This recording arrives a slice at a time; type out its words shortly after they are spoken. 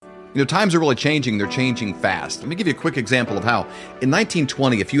Times are really changing. They're changing fast. Let me give you a quick example of how. In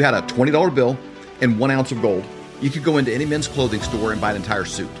 1920, if you had a $20 bill and 1 ounce of gold, you could go into any men's clothing store and buy an entire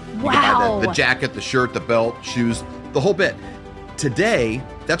suit. You could buy the jacket, the shirt, the belt, shoes, the whole bit. Today,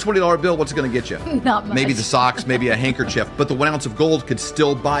 that $20 bill, what's it going to get you? Not much. Maybe the socks, maybe a handkerchief, but the 1 ounce of gold could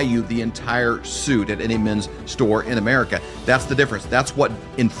still buy you the entire suit at any men's store in America. That's the difference. That's what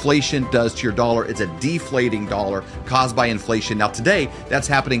inflation does to your dollar. It's a deflating dollar caused by inflation. Now today, that's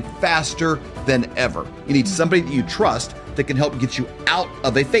happening faster than ever. You need somebody that you trust that can help get you out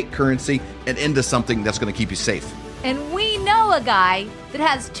of a fake currency and into something that's going to keep you safe. And we know a guy that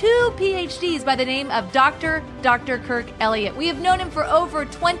has 2 PhDs by the name of Dr. Kirk Elliott. We have known him for over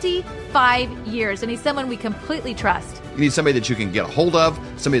 25 years, and he's someone we completely trust. You need somebody that you can get a hold of,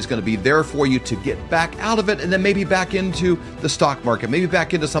 somebody that's going to be there for you to get back out of it, and then maybe back into the stock market, maybe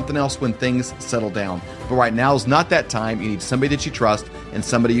back into something else when things settle down. But right now is not that time. You need somebody that you trust and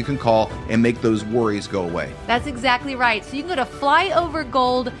somebody you can call and make those worries go away. That's exactly right. So you can go to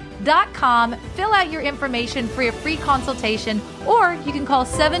flyovergold.com, fill out your information for a free consultation, or you can call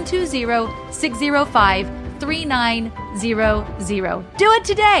 720-605-3900. Do it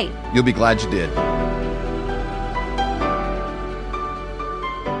today. You'll be glad you did.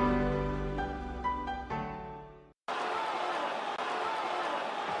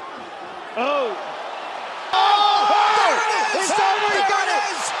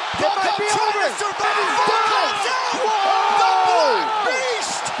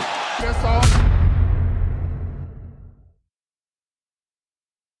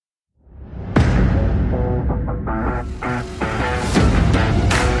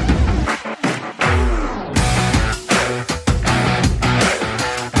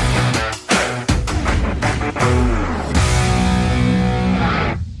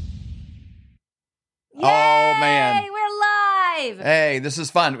 Hey, this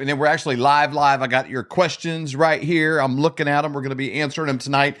is fun. And we're actually live. I got your questions right here. I'm looking at them. We're going to be answering them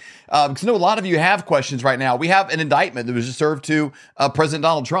tonight. Because I know a lot of you have questions right now. We have an indictment that was just served to President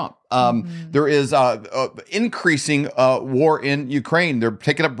Donald Trump. There is increasing war in Ukraine. They're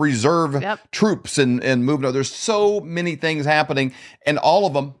taking up reserve troops and moving. There's so many things happening, and all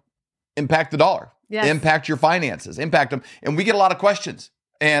of them impact the dollar, impact your finances, impact them. And we get a lot of questions.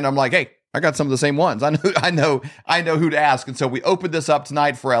 And I'm like, hey, I got some of the same ones. I know who to ask. And so we opened this up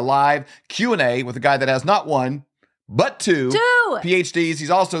tonight for a live Q&A with a guy that has not one, but two PhDs. He's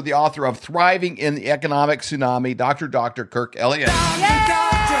also the author of Thriving in the Economic Tsunami, Dr. Kirk Elliott. Welcome.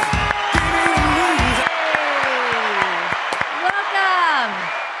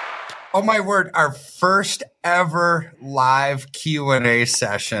 Oh my word, our first ever live Q&A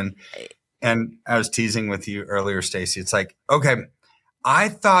session. And I was teasing with you earlier, Stacey. It's like, okay, I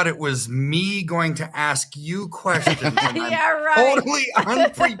thought it was me going to ask you questions. And totally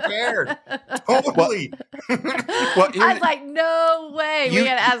unprepared. Totally. I was like, no way. We're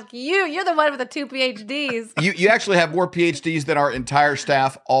going to ask you. You're the one with the 2 PhDs. You actually have more PhDs than our entire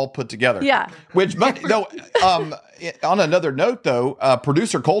staff all put together. Yeah. On another note, though,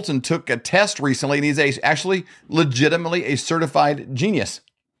 producer Colton took a test recently, and he's actually legitimately a certified genius.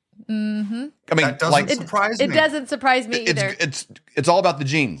 Mm-hmm. I mean, that doesn't surprise me. It doesn't surprise me either. It's all about the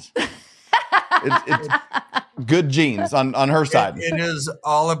genes. it's good genes on her side. It is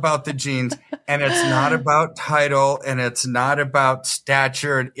all about the genes, and it's not about title, and it's not about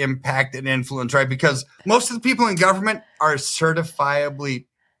stature and impact and influence, right? Because most of the people in government are certifiably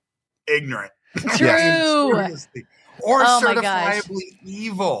ignorant. True. Seriously. Or certifiably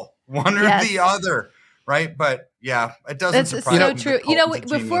evil, one or the other, right? But yeah, it doesn't surprise me. That's so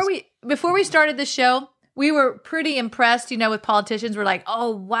true. Before we started the show, we were pretty impressed, with politicians. We're like,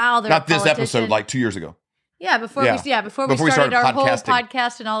 oh wow, they're not this episode, like 2 years ago. Yeah, before we started our whole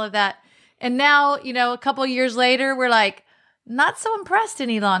podcast and all of that. And now, a couple of years later, we're like, not so impressed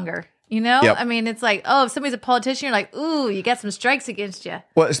any longer. Yep. I mean, it's like, oh, if somebody's a politician, you're like, ooh, you got some strikes against you.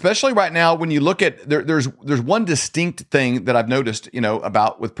 Well, especially right now, when you look at there's one distinct thing that I've noticed,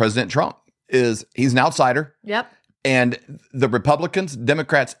 about with President Trump is he's an outsider. Yep. And the Republicans,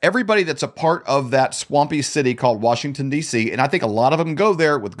 Democrats, everybody that's a part of that swampy city called Washington, D.C., and I think a lot of them go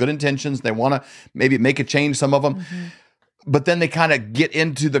there with good intentions. They want to maybe make a change, some of them. Mm-hmm. But then they kind of get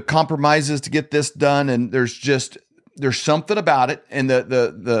into the compromises to get this done. And there's something about it. And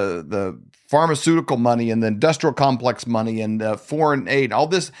the pharmaceutical money and the industrial complex money and foreign aid, all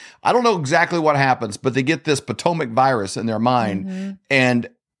this. I don't know exactly what happens, but they get this Potomac virus in their mind. Mm-hmm. And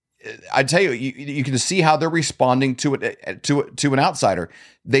I tell you, you can see how they're responding to it to an outsider.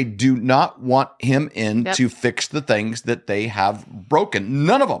 They do not want him in to fix the things that they have broken.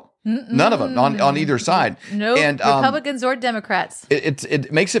 None of them. None of them on either side. No, and Republicans or Democrats.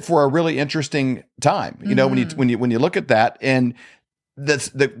 It makes it for a really interesting time. You know, when you look at that, and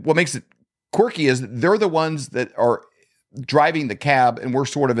what makes it quirky is they're the ones that are driving the cab, and we're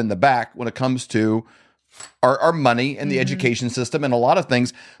sort of in the back when it comes to our money and the education system and a lot of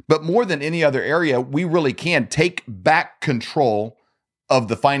things. But more than any other area, we really can take back control of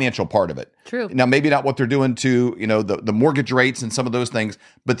the financial part of it. True. Now, maybe not what they're doing to, the mortgage rates and some of those things,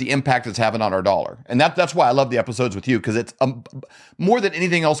 but the impact it's having on our dollar. And that's why I love the episodes with you, because it's more than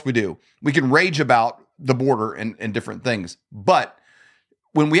anything else we do. We can rage about the border and different things. But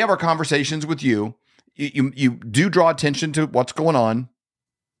when we have our conversations with you, you do draw attention to what's going on,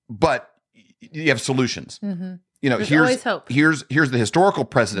 but you have solutions. There's always hope. Here's the historical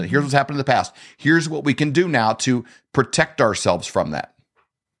precedent. Here's what's happened in the past. Here's what we can do now to protect ourselves from that.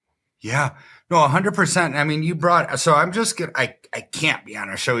 Yeah, no, 100%. I mean, so I'm just going I can't be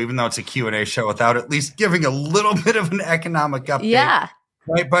on a show, even though it's a Q&A show, without at least giving a little bit of an economic update. Yeah.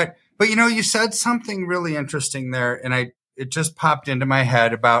 Right. But you said something really interesting there, and it just popped into my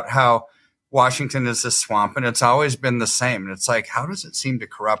head about how Washington is a swamp, and it's always been the same. And it's like, how does it seem to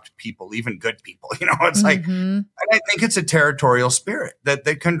corrupt people, even good people? It's like, and I think it's a territorial spirit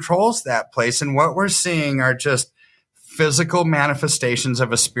that controls that place. And what we're seeing are just physical manifestations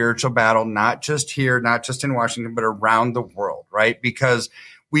of a spiritual battle, not just here, not just in Washington, but around the world, right? Because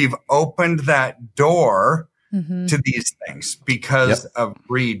we've opened that door to these things because of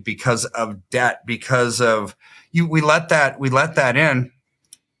greed, because of debt, because of we let that in.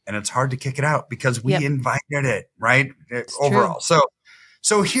 And it's hard to kick it out because we invited it, right? Overall. True.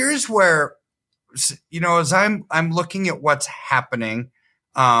 So here's where, as I'm looking at what's happening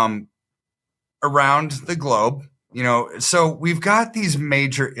around the globe, so we've got these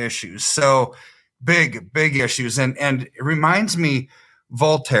major issues. So big issues. And it reminds me,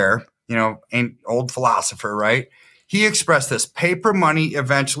 Voltaire, an old philosopher, right? He expressed this: paper money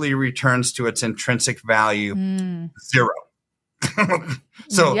eventually returns to its intrinsic value, zero.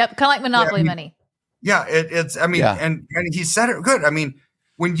 So kind of like monopoly money. Yeah, and he said it good. I mean,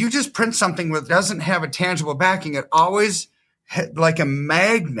 when you just print something that doesn't have a tangible backing, it always, like a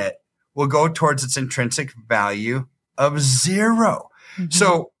magnet, will go towards its intrinsic value of zero.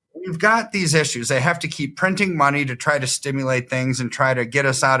 So we've got these issues. They have to keep printing money to try to stimulate things and try to get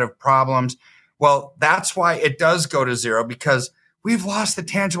us out of problems. Well, that's why it does go to zero, because we've lost the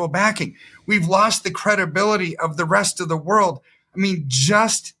tangible backing. We've lost the credibility of the rest of the world. I mean,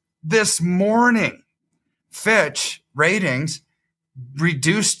 just this morning, Fitch Ratings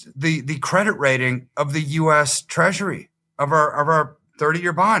reduced the credit rating of the U.S. Treasury of our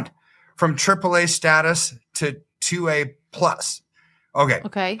 30-year bond from AAA status to 2A plus.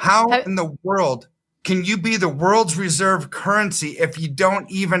 Okay. How in the world can you be the world's reserve currency if you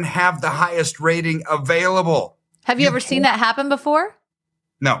don't even have the highest rating available? Have you ever seen that happen before?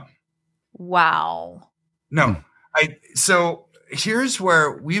 No. Wow. No. So here's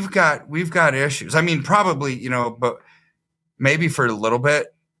where we've got issues. I mean, probably, but maybe for a little bit,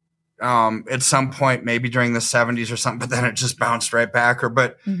 at some point, maybe during the 70s or something, but then it just bounced right back.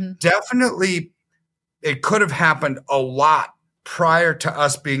 But definitely it could have happened a lot prior to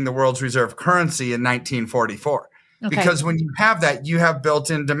us being the world's reserve currency in 1944. Because when you have that, you have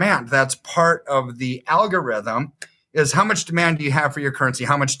built-in demand. That's part of the algorithm, is how much demand do you have for your currency?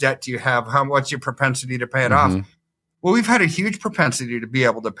 How much debt do you have? What's your propensity to pay it off? Well, we've had a huge propensity to be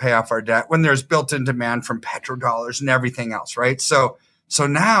able to pay off our debt when there's built-in demand from petrodollars and everything else, right? So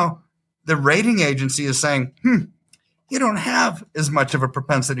now the rating agency is saying, you don't have as much of a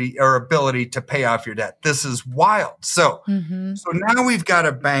propensity or ability to pay off your debt. This is wild. So now we've got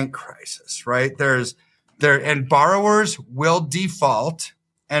a bank crisis, right? And borrowers will default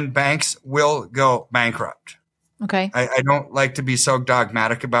and banks will go bankrupt. Okay. I don't like to be so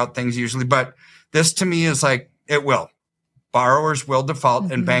dogmatic about things usually, but this to me is like, it will. Borrowers will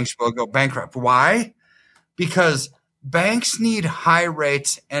default and banks will go bankrupt. Why? Because banks need high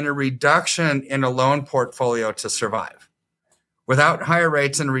rates and a reduction in a loan portfolio to survive. Without higher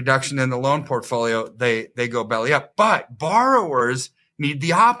rates and a reduction in the loan portfolio, they go belly up. But borrowers need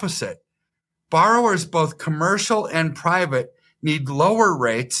the opposite. Borrowers, both commercial and private, need lower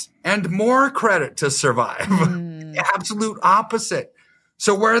rates and more credit to survive. The absolute opposite.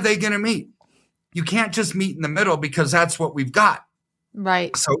 So where are they going to meet? You can't just meet in the middle, because that's what we've got.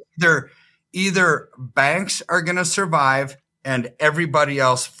 Right. So either banks are going to survive and everybody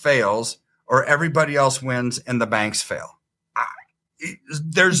else fails, or everybody else wins and the banks fail.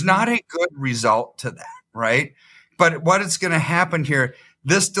 There's not a good result to that, right? But what is going to happen here,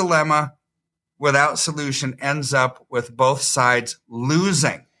 this dilemma without solution ends up with both sides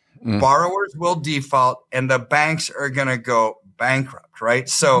losing. borrowers will default and the banks are going to go bankrupt, right?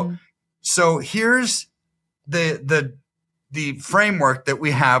 So here's the framework that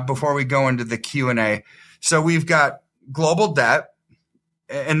we have before we go into the Q&A. So we've got global debt,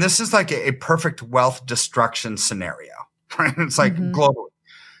 and this is like a perfect wealth destruction scenario, right? It's like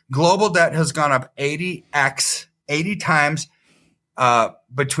global debt has gone up 80 times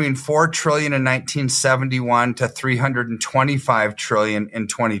between 4 trillion in 1971 to 325 trillion in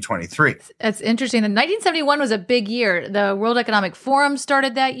 2023. That's interesting. The 1971 was a big year. The World Economic Forum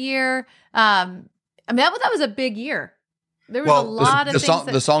started that year. That was a big year. There was a lot of things.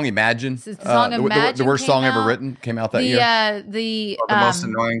 The song Imagine. The worst song ever written came out that year. The most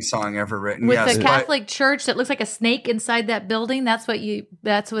annoying song ever written. With the Catholic Church that looks like a snake inside that building. That's what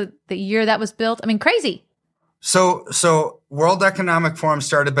the year that was built. I mean, crazy. So World Economic Forum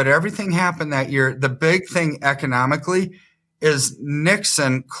started, but everything happened that year. The big thing economically is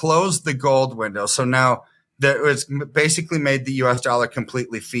Nixon closed the gold window. So now that was basically made the US dollar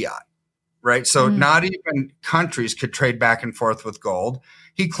completely fiat, right? So not even countries could trade back and forth with gold.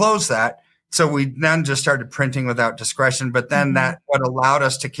 He closed that. So we then just started printing without discretion. But then what allowed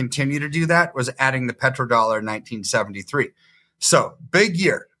us to continue to do that was adding the petrodollar in 1973. So big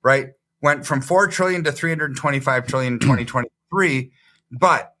year, right? Went from 4 trillion to 325 trillion in 2023.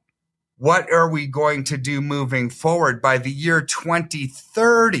 But what are we going to do moving forward by the year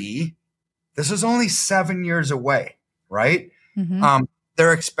 2030? This is only 7 years away, right?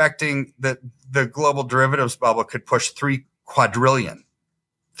 They're expecting that the global derivatives bubble could push 3 quadrillion,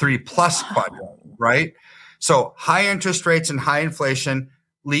 3+ quadrillion, right? So high interest rates and high inflation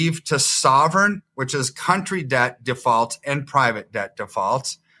leave to sovereign, which is country debt defaults and private debt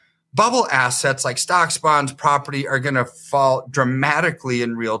defaults. Bubble assets like stocks, bonds, property are going to fall dramatically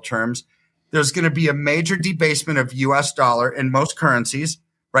in real terms. There's going to be a major debasement of US dollar in most currencies,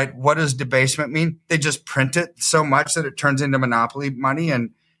 right? What does debasement mean? They just print it so much that it turns into monopoly money,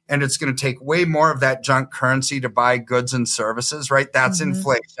 and it's going to take way more of that junk currency to buy goods and services, right? That's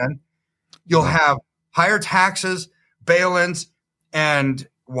inflation. You'll have higher taxes, bail-ins, and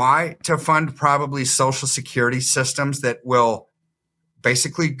why? To fund probably social security systems that will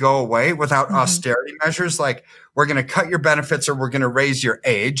basically go away without austerity measures. Like, we're going to cut your benefits or we're going to raise your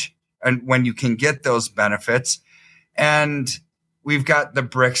age and when you can get those benefits. And we've got the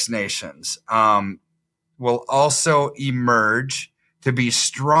BRICS nations will also emerge to be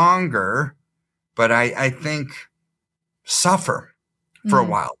stronger, but I think suffer for a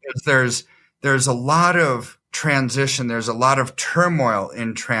while. There's a lot of transition. There's a lot of turmoil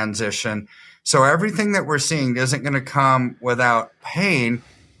in transition. So everything that we're seeing isn't going to come without pain,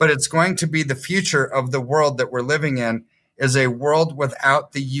 but it's going to be the future of the world that we're living in, is a world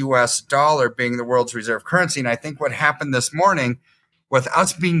without the US dollar being the world's reserve currency. And I think what happened this morning with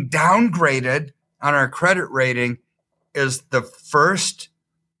us being downgraded on our credit rating is the first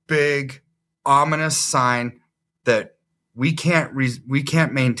big ominous sign that we can't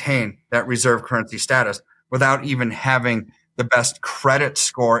maintain that reserve currency status without even having the best credit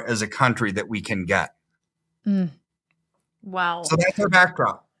score as a country that we can get. Wow. So that's our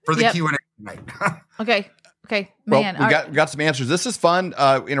backdrop for the Q&A tonight. Okay. Man, well, we got some answers. This is fun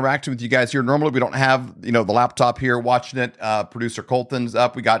interacting with you guys here. Normally we don't have the laptop here watching it. Producer Colton's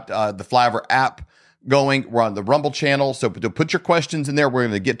up. We got the Flyover app going. We're on the Rumble channel, so put your questions in there. We're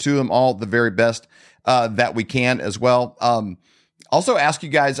going to get to them all the very best that we can as well. Also ask you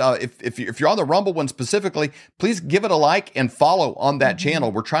guys, if you're on the Rumble one specifically, please give it a like and follow on that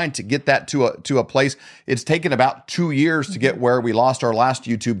channel. We're trying to get that to a place. It's taken about 2 years to get where we lost our last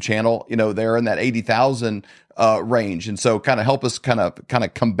YouTube channel, there in that 80,000 range. And so kind of help us kind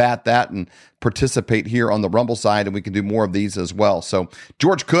of combat that and participate here on the Rumble side, and we can do more of these as well. So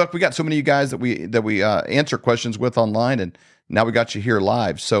George Cook, we got so many of you guys that we answer questions with online, and now we got you here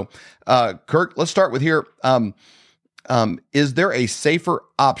live. So Kirk, let's start with here. Is there a safer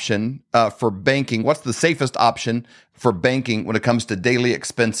option for banking? What's the safest option for banking when it comes to daily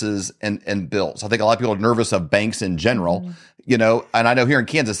expenses and bills? I think a lot of people are nervous of banks in general, and I know here in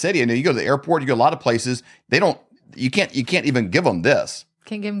Kansas City, you go to the airport, you go to a lot of places, you can't even give them this.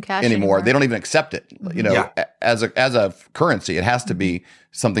 Can't give them cash anymore. They don't even accept it, as a currency. It has to be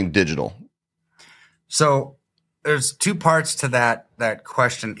something digital. So there's two parts to that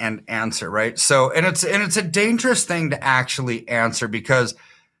question and answer, right? So, and it's a dangerous thing to actually answer, because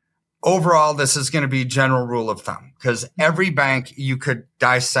overall, this is going to be general rule of thumb, because every bank, you could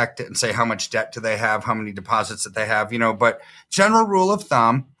dissect it and say, how much debt do they have? How many deposits that they have, but general rule of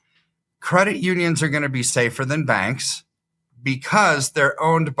thumb, credit unions are going to be safer than banks because they're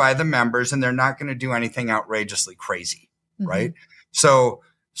owned by the members and they're not going to do anything outrageously crazy, right? So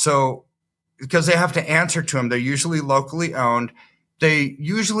So because they have to answer to them, they're usually locally owned. They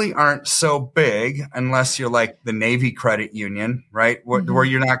usually aren't so big unless you're like the Navy Credit Union, right? Where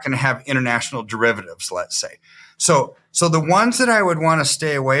you're not going to have international derivatives, let's say. So the ones that I would want to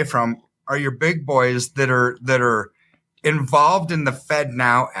stay away from are your big boys that are involved in the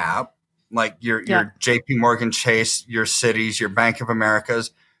FedNow app, like your JP Morgan Chase, your Citis, your Bank of Americas.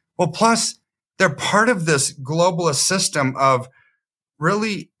 Well, plus they're part of this globalist system of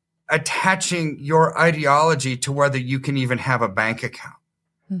really attaching your ideology to whether you can even have a bank account,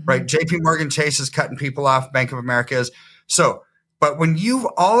 right? JP Morgan Chase is cutting people off. Bank of America is. So, but when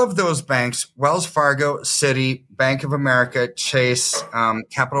all of those banks, Wells Fargo, Citi, Bank of America, Chase,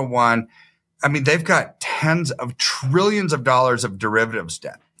 Capital One, I mean, they've got tens of trillions of dollars of derivatives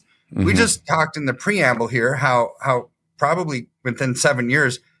debt. We just talked in the preamble here how probably within 7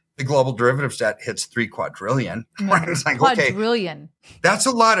 years, the global derivatives debt hits $3 quadrillion. Right? It's like, quadrillion. Okay, that's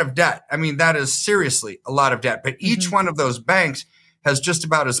a lot of debt. I mean, that is seriously a lot of debt. But each one of those banks has just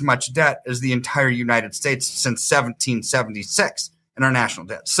about as much debt as the entire United States since 1776 in our national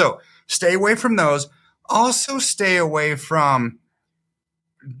debt. So stay away from those. Also stay away from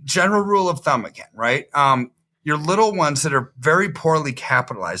general rule of thumb again, right? Your little ones that are very poorly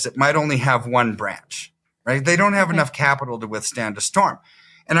capitalized that might only have one branch, right? They don't have enough capital to withstand a storm.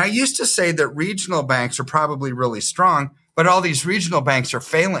 And I used to say that regional banks are probably really strong, but all these regional banks are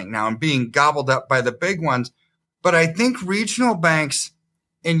failing now and being gobbled up by the big ones. But I think regional banks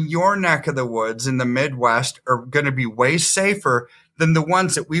in your neck of the woods in the Midwest are going to be way safer than the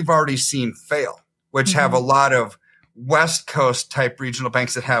ones that we've already seen fail, which have a lot of West Coast type regional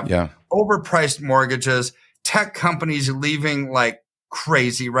banks that have overpriced mortgages, tech companies leaving like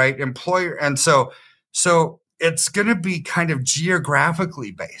crazy, right? And so it's going to be kind of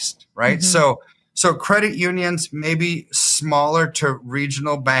geographically based, right? So credit unions, maybe smaller to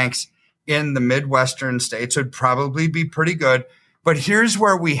regional banks in the Midwestern states would probably be pretty good. But here's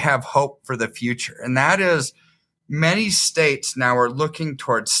where we have hope for the future. And that is many states now are looking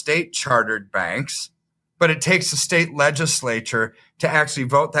towards state chartered banks, but it takes a state legislature to actually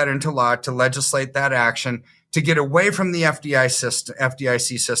vote that into law, to legislate that action, to get away from the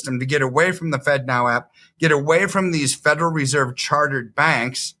FDIC system, to get away from the FedNow app, get away from these Federal Reserve chartered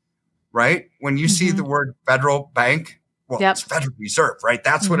banks, right? When you see the word federal bank, well, it's Federal Reserve, right?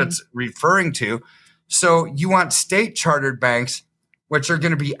 That's what it's referring to. So you want state chartered banks, which are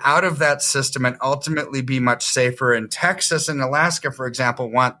going to be out of that system and ultimately be much safer. And Texas and Alaska, for example,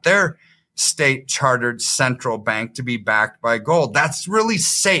 want their state chartered central bank to be backed by gold. That's really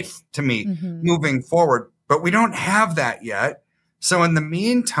safe to me moving forward. But we don't have that yet. So in the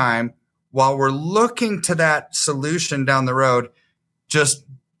meantime, while we're looking to that solution down the road, just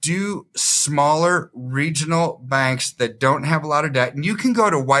do smaller regional banks that don't have a lot of debt. And you can go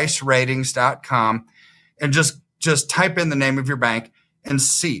to weissratings.com and just type in the name of your bank and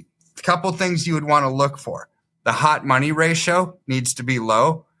see a couple things you would want to look for. The hot money ratio needs to be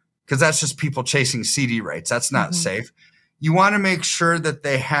low because that's just people chasing CD rates. That's not safe. You want to make sure that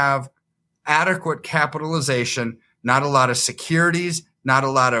they have adequate capitalization, not a lot of securities, not a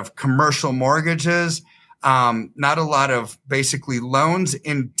lot of commercial mortgages, not a lot of basically loans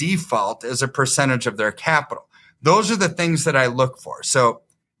in default as a percentage of their capital. Those are the things that I look for. So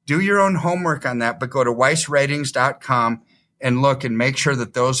do your own homework on that, but go to weissratings.com and look and make sure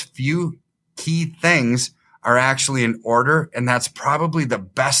that those few key things are actually in order. And that's probably the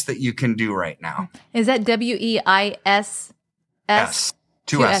best that you can do right now. Is that WEISS? S.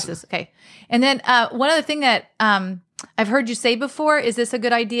 Two S's. Okay. And then one other thing that I've heard you say before, is this a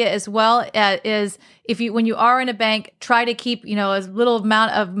good idea as well? Is when you are in a bank, try to keep, as little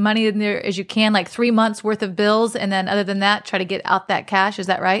amount of money in there as you can, like 3 months worth of bills. And then other than that, try to get out that cash. Is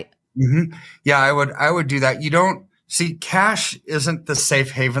that right? Yeah, I would do that. You don't see cash isn't the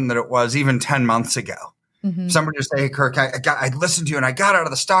safe haven that it was even 10 months ago. Somebody just say, hey, Kirk, I listened to you and I got out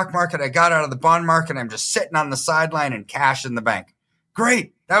of the stock market. I got out of the bond market. I'm just sitting on the sideline and cash in the bank.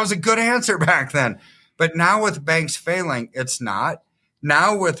 Great. That was a good answer back then. But now with banks failing, it's not.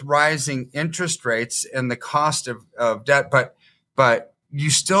 Now with rising interest rates and the cost of debt, but you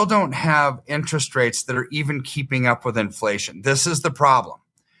still don't have interest rates that are even keeping up with inflation. This is the problem,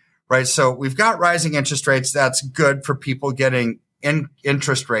 right? So we've got rising interest rates. That's good for people getting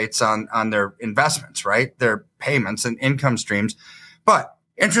interest rates on their investments, right? Their payments and income streams. But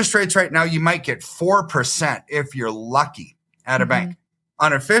interest rates right now, you might get 4% if you're lucky at a bank.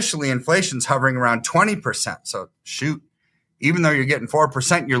 Unofficially, inflation's hovering around 20%. So shoot, even though you're getting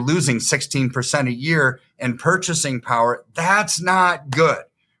 4%, you're losing 16% a year in purchasing power. That's not good,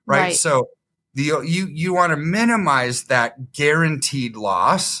 right? So You want to minimize that guaranteed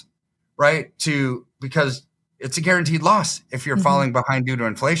loss, right? Because it's a guaranteed loss if you're falling behind due to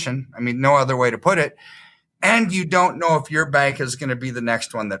inflation. I mean, no other way to put it. And you don't know if your bank is going to be the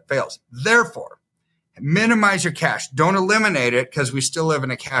next one that fails. Therefore, minimize your cash. Don't eliminate it, because we still live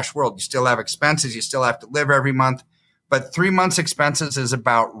in a cash world. You still have expenses. You still have to live every month. But 3 months expenses is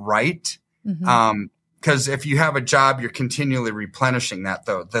about right. Because if you have a job, you're continually replenishing that,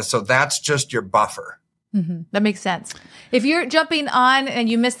 though. So that's just your buffer. That makes sense. If you're jumping on and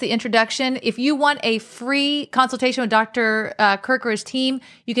you missed the introduction, if you want a free consultation with Dr. Kirk or his team,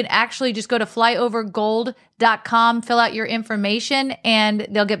 you can actually just go to flyovergold.com, fill out your information, and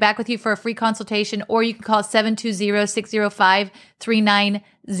they'll get back with you for a free consultation, or you can call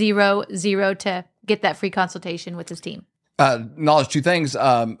 720-605-3900 to get that free consultation with his team. Knowledge, two things.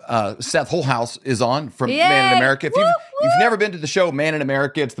 Seth Holhouse is on from Man in America. If you've never been to the show Man in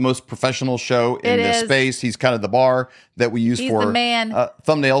America, it's the most professional show in this space. He's kind of the bar that we use for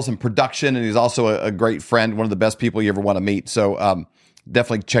thumbnails and production, and he's also a great friend, one of the best people you ever want to meet. So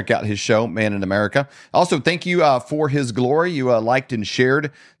definitely check out his show, Man in America. Also, thank you for his glory. You liked and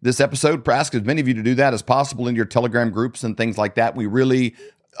shared this episode. Ask as many of you to do that as possible in your Telegram groups and things like that. We really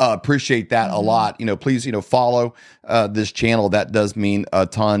appreciate that a lot. Please, follow this channel. That does mean a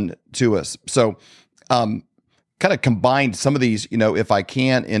ton to us. So, kind of combined some of these, if I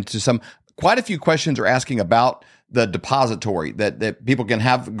can, into quite a few questions are asking about the depository that people can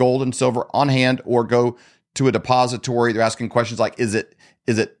have gold and silver on hand or go to a depository. They're asking questions like, is it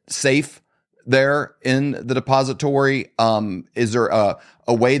safe there in the depository? Is there a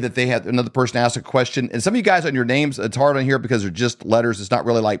way that they have another person ask a question? And some of you guys on your names, it's hard on here because they're just letters. It's not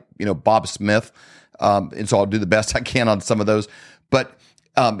really like, Bob Smith. And so I'll do the best I can on some of those, but,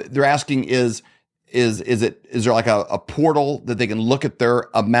 they're asking is there like a portal that they can look at their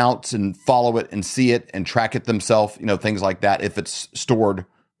amounts and follow it and see it and track it themselves, things like that, if it's stored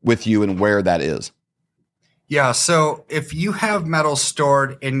with you and where that is? Yeah. So if you have metal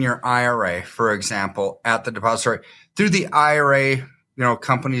stored in your IRA, for example, at the depository through the IRA,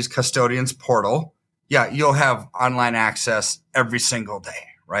 company's custodians portal, you'll have online access every single day,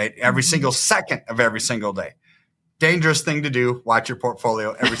 right? Every single second of every single day. Dangerous thing to do. Watch your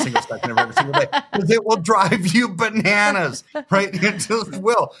portfolio every single second of every single day, because it will drive you bananas, right? It just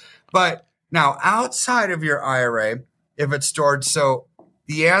will. But now outside of your IRA, if it's stored, so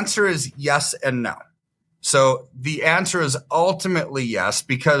the answer is yes and no. So the answer is ultimately yes,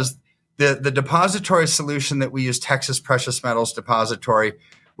 because the depository solution that we use, Texas Precious Metals Depository,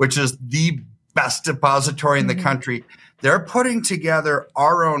 which is the best depository in the country, they're putting together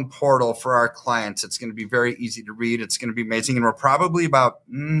our own portal for our clients. It's going to be very easy to read. It's going to be amazing. And we're probably about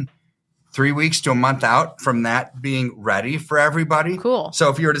 3 weeks to a month out from that being ready for everybody. Cool.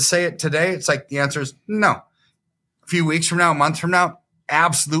 So if you were to say it today, it's like the answer is no. A few weeks from now, a month from now,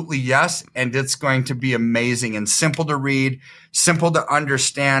 absolutely yes. And it's going to be amazing and simple to read, simple to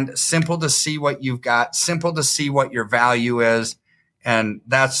understand, simple to see what you've got, simple to see what your value is. And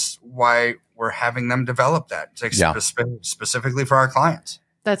that's why we're having them develop that specifically for our clients.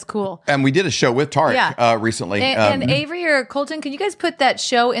 That's cool. And we did a show with Tarek recently. And Avery or Colton, can you guys put that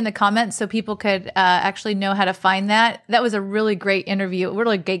show in the comments so people could actually know how to find that? That was a really great interview.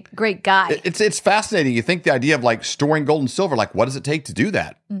 Really great guy. It's fascinating. You think the idea of like storing gold and silver, like what does it take to do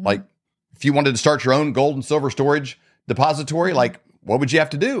that? Like if you wanted to start your own gold and silver storage depository, like what would you have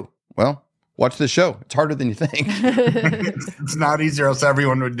to do? Well, watch this show. It's harder than you think. It's not easier, else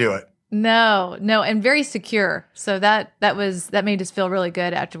everyone would do it. No, and very secure. So that made us feel really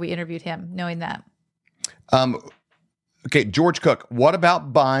good after we interviewed him, knowing that. Okay, George Cook, what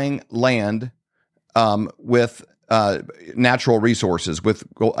about buying land with natural resources? With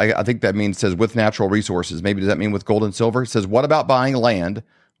gold, I think that says with natural resources. Maybe does that mean with gold and silver? It says, what about buying land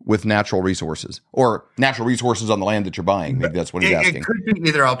with natural resources, or natural resources on the land that you're buying? Maybe that's what he's asking. It could be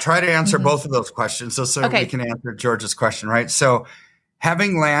either. I'll try to answer both of those questions so we can answer George's question, right? So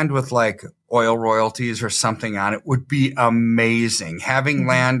having land with like oil royalties or something on it would be amazing. Having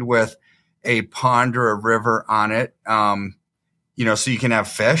land with a pond or a river on it, so you can have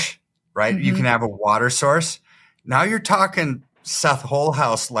fish, right? You can have a water source. Now you're talking Seth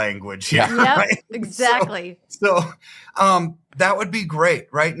Holhouse language here. Yep, right? exactly. So that would be great.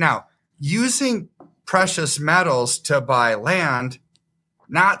 Right now, using precious metals to buy land,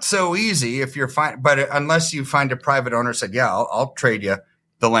 not so easy if you're but unless you find a private owner said, I'll trade you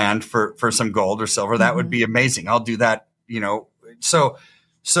the land for some gold or silver. That would be amazing. I'll do that, but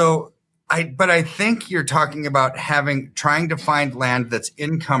I think you're talking about trying to find land that's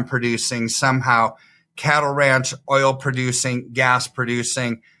income producing somehow, cattle ranch, oil producing, gas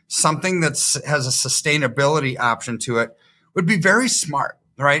producing, something has a sustainability option to it would be very smart,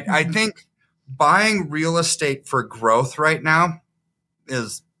 right? I think buying real estate for growth right now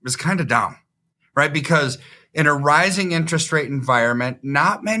is kind of dumb, right? Because in a rising interest rate environment,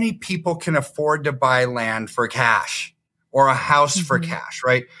 not many people can afford to buy land for cash or a house for cash,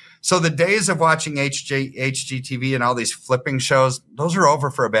 right? So the days of watching HGTV and all these flipping shows, those are over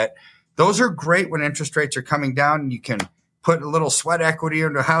for a bit. Those are great when interest rates are coming down and you can put a little sweat equity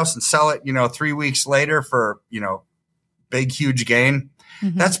into a house and sell it, 3 weeks later for, big, huge gain.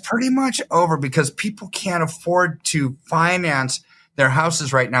 That's pretty much over because people can't afford to finance their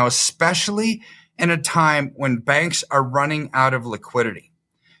houses right now, especially in a time when banks are running out of liquidity.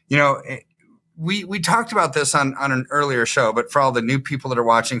 We talked about this on an earlier show, but for all the new people that are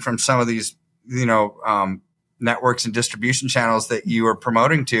watching from some of these, networks and distribution channels that you are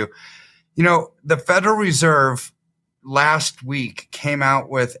promoting to, the Federal Reserve last week came out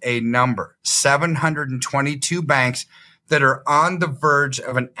with a number, 722 banks that are on the verge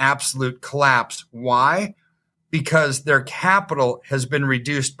of an absolute collapse. Why? Because their capital has been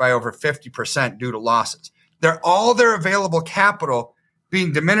reduced by over 50% due to losses. All their available capital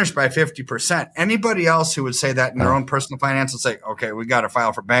being diminished by 50%. Anybody else who would say that in their own personal finance will say, okay, we got to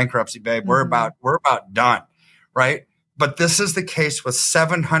file for bankruptcy, babe. We're about done, right? But this is the case with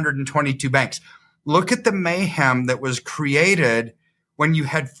 722 banks. Look at the mayhem that was created when you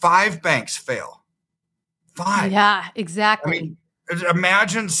had 5 banks fail. 5. Yeah, exactly. I mean,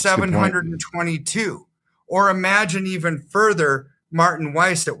 imagine 722. Or imagine even further, Martin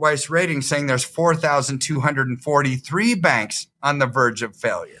Weiss at Weiss Ratings saying there's 4,243 banks on the verge of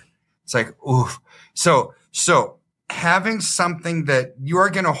failure. It's like, oof. So having something that you are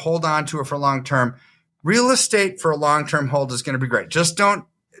going to hold on to for long term, real estate for a long term hold is going to be great. Just don't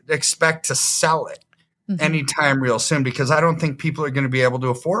expect to sell it anytime real soon because I don't think people are going to be able to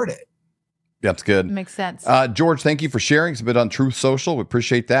afford it. That's good. Makes sense. George, thank you for sharing. It's a bit on Truth Social. We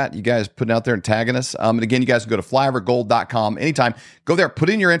appreciate that. You guys putting out there and tagging us. And again, you guys can go to flyovergold.com anytime. Go there,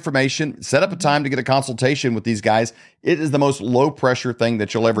 put in your information, set up a time to get a consultation with these guys. It is the most low pressure thing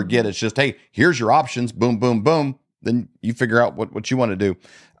that you'll ever get. It's just, hey, here's your options. Boom, boom, boom. Then you figure out what you want to do.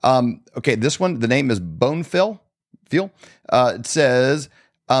 Okay, this one, the name is Bonefill. It says,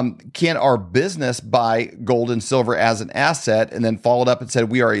 can our business buy gold and silver as an asset? And then followed up and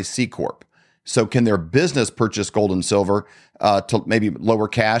said, we are a C Corp. So can their business purchase gold and silver to maybe lower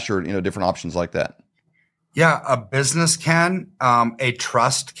cash or, different options like that? Yeah, a business can, a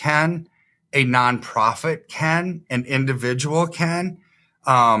trust can, a nonprofit can, an individual can,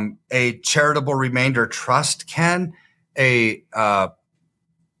 a charitable remainder trust can,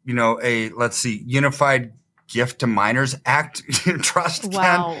 Unified Gift to Minors Act trust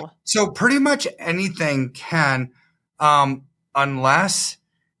can. So pretty much anything can, unless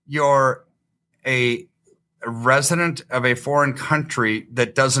you're a resident of a foreign country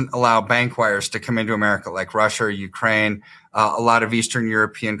that doesn't allow bank wires to come into America, like Russia or Ukraine, a lot of Eastern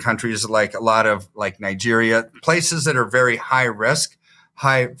European countries, like a lot of like Nigeria, places that are very high risk,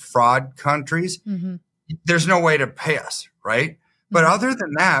 high fraud countries. There's no way to pay us, right? But other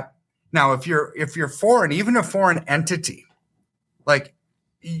than that, now if you're foreign, even a foreign entity, like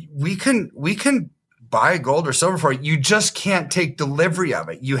we can buy gold or silver for it. You just can't take delivery of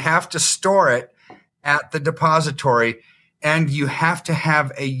it. You have to store it at the depository and you have to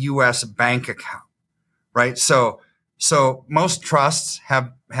have a U.S. bank account, right? So most trusts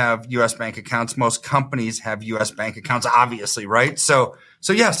have U.S. bank accounts. Most companies have U.S. bank accounts, obviously, right? So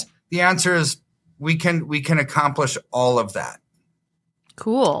yes, the answer is we can accomplish all of that.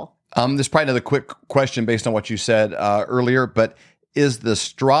 Cool. There's probably another quick question based on what you said earlier, but is the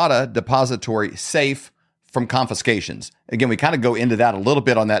Strata depository safe from confiscations? Again, we kind of go into that a little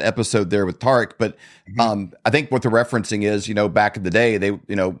bit on that episode there with Tarek, but I think what they're referencing is, back in the day,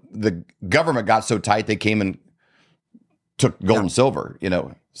 the government got so tight, they came and took gold and silver,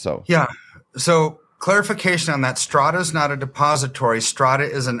 so. Yeah. So clarification on that, Strata is not a depository. Strata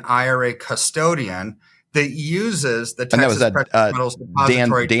is an IRA custodian that uses the Texas Precious Metals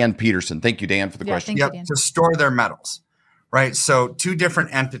Depository. Dan Peterson. Thank you, Dan, for the question. Thank you, Dan. To store their metals, right? So 2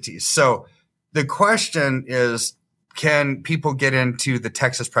 different entities. So the question is, can people get into the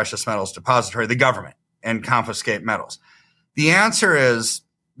Texas Precious Metals Depository, the government, and confiscate metals? The answer is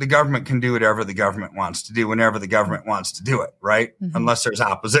the government can do whatever the government wants to do whenever the government wants to do it, right? Unless there's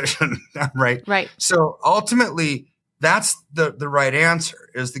opposition, right? Right. So ultimately, that's the right answer,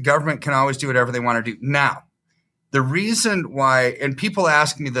 is the government can always do whatever they want to do. Now, the reason why, and people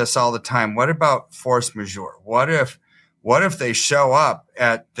ask me this all the time, what about force majeure? What if they show up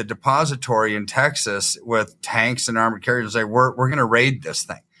at the depository in Texas with tanks and armored carriers and say, we're going to raid this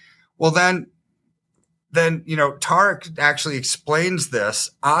thing? Well, then, Tarek actually explains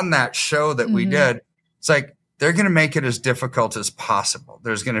this on that show that we did. It's like, they're going to make it as difficult as possible.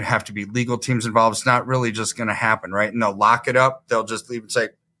 There's going to have to be legal teams involved. It's not really just going to happen, right? And they'll lock it up. They'll just leave and say,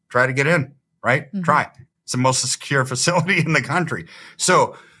 try to get in, right? Try. It's the most secure facility in the country.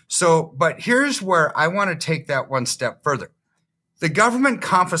 But here's where I want to take that one step further. The government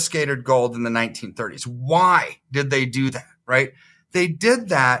confiscated gold in the 1930s. Why did they do that, right? They did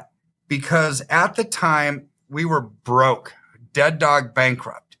that because at the time we were broke, dead dog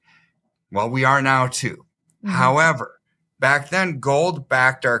bankrupt. Well, we are now too. However, back then gold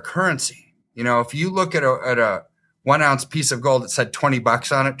backed our currency. If you look at a 1 ounce piece of gold that said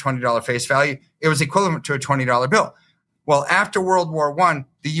 $20 on it, $20 face value, it was equivalent to a $20 bill. Well, after World War I,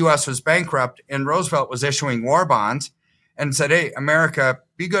 the U.S. was bankrupt and Roosevelt was issuing war bonds and said, hey, America,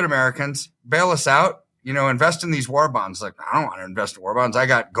 be good Americans, bail us out, invest in these war bonds. Like, I don't want to invest in war bonds. I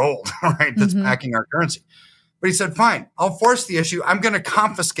got gold, right? That's backing our currency. But he said, fine, I'll force the issue. I'm going to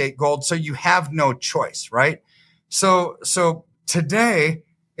confiscate gold so you have no choice, right? So today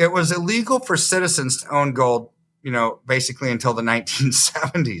it was illegal for citizens to own gold, basically until the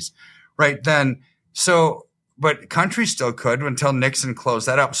 1970s, right? Then, but countries still could until Nixon closed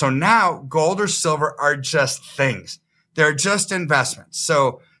that up. So now gold or silver are just things. They're just investments.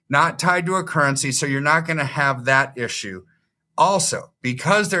 So not tied to a currency. So you're not going to have that issue. Also,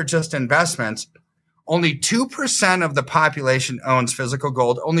 because they're just investments, only 2% of the population owns physical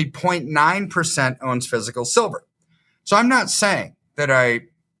gold. Only 0.9% owns physical silver. So I'm not saying that I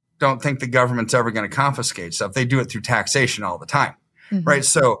don't think the government's ever going to confiscate stuff. They do it through taxation all the time, right?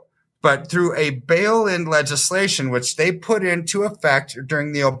 So, but through a bail-in legislation, which they put into effect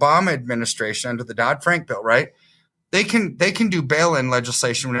during the Obama administration under the Dodd-Frank bill, right? They can do bail-in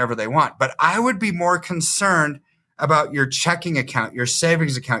legislation whenever they want. But I would be more concerned about your checking account, your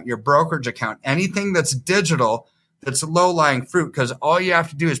savings account, your brokerage account, anything that's digital, that's low-lying fruit, because all you have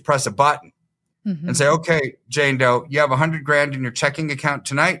to do is press a button and say, okay, Jane Doe, you have $100,000 in your checking account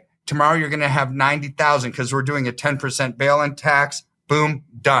tonight. Tomorrow you're going to have 90,000 because we're doing a 10% bail-in tax. Boom,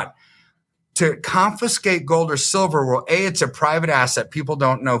 done. To confiscate gold or silver, well, A, it's a private asset. People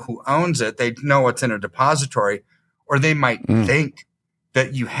don't know who owns it. They know it's in a depository, or they might think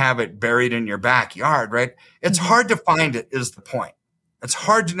that you have it buried in your backyard, right? It's hard to find it is the point. It's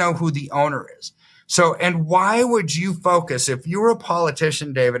hard to know who the owner is. So, and why would you focus, if you were a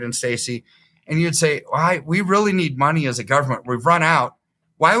politician, David and Stacy, and you'd say, we really need money as a government. We've run out.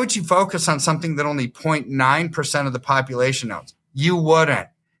 Why would you focus on something that only 0.9% of the population owns? You wouldn't.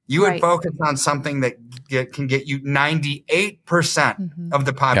 You would focus on something that can get you 98% of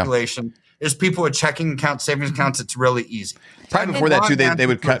the population. Is people with checking accounts, savings accounts. It's really easy. Probably before that too,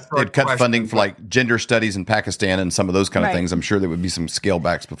 they'd cut funding for like gender studies in Pakistan and some of those kind of things. I'm sure there would be some scale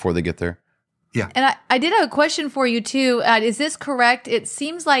backs before they get there. Yeah. And I did have a question for you too. Is this correct? It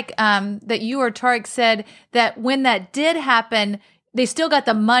seems like that you or Tarek said that when that did happen, they still got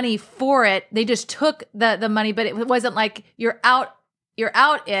the money for it. They just took the money, but it wasn't like you're out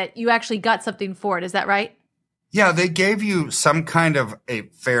it. You actually got something for it. Is that right? Yeah, they gave you some kind of a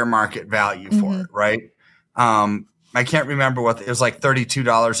fair market value for it, right? I can't remember what it was, like $32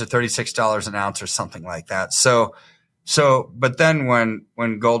 or $36 an ounce or something like that. So, but then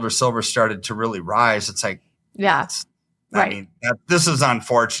when gold or silver started to really rise, it's like, I mean, this is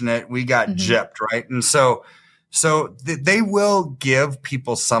unfortunate. We got gypped, right? And so they will give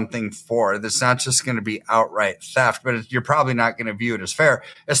people something for it. It's not just going to be outright theft, but you're probably not going to view it as fair,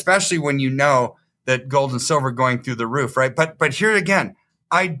 especially when you know that gold and silver going through the roof, right? But here again,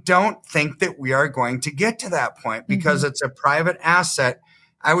 I don't think that we are going to get to that point because it's a private asset.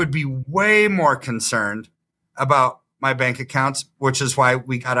 I would be way more concerned about my bank accounts, which is why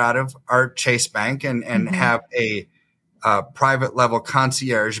we got out of our Chase Bank and have a private level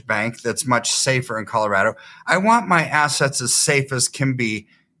concierge bank that's much safer in Colorado. I want my assets as safe as can be.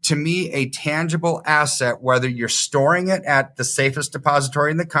 To me, a tangible asset, whether you're storing it at the safest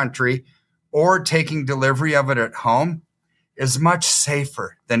depository in the country or taking delivery of it at home, is much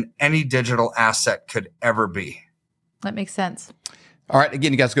safer than any digital asset could ever be. That makes sense. All right.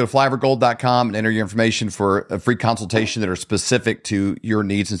 Again, you guys go to flyovergold.com and enter your information for a free consultation that are specific to your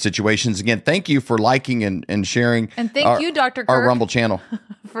needs and situations. Again, thank you for liking and sharing. And thank you, Dr. Kirk, our Rumble channel.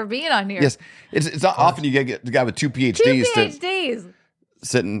 For being on here. Yes. It's not often you get the guy with two PhDs. To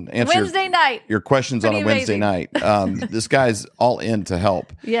sit and answer Wednesday night. Your questions on a Wednesday night. This guy's all in to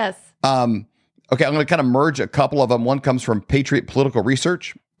help. Yes. Okay, I'm going to kind of merge a couple of them. One comes from Patriot Political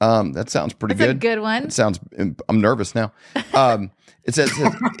Research. That sounds pretty good. That's a good one. It sounds. I'm nervous now. It says,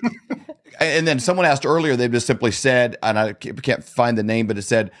 and then someone asked earlier. They just simply said, and I can't find the name, but it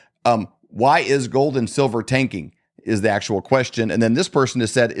said, Why is gold and silver tanking is the actual question. And then this person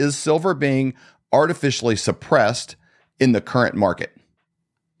has said, is silver being artificially suppressed in the current market?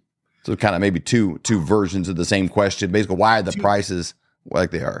 So kind of maybe two versions of the same question. Basically, why are the prices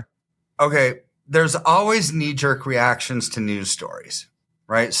like they are? Okay. There's always knee-jerk reactions to news stories,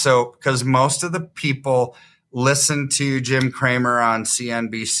 right? So, because most of the people listen to Jim Cramer on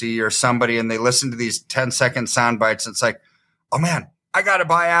CNBC or somebody, and they listen to these 10-second sound bites. It's like, oh man, I got to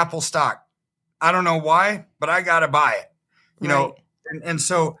buy Apple stock. I don't know why, but I got to buy it. You know, and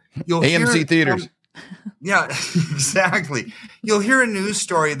so you'll AMC hear theaters. Yeah, exactly. You'll hear a news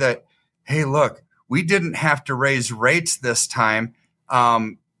story that, hey, look, we didn't have to raise rates this time.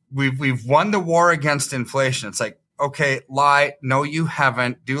 We've won the war against inflation. It's like, okay, lie. No, you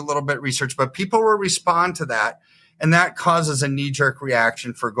haven't. Do a little bit of research, but people will respond to that. And that causes a knee-jerk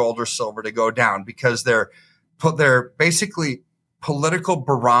reaction for gold or silver to go down because they're basically political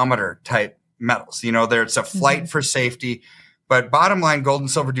barometer type metals. You know, it's a flight for safety. But bottom line, gold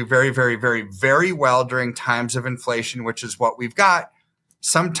and silver do very, very, very, very well during times of inflation, which is what we've got.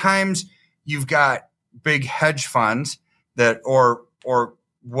 Sometimes you've got big hedge funds that or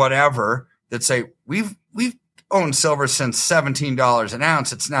whatever that say, we've owned silver since $17 an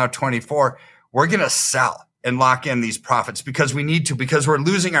ounce. It's now 24. We're going to sell and lock in these profits because we need to, because we're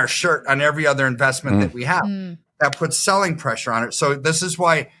losing our shirt on every other investment that we have. That puts selling pressure on it. So this is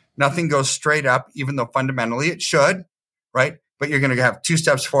why nothing goes straight up, even though fundamentally it should, right? But you're going to have 2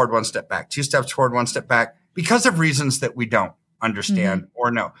 steps forward, 1 step back, 2 steps forward, 1 step back because of reasons that we don't understand or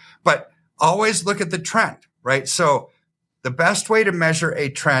know. But always look at the trend, right? So the best way to measure a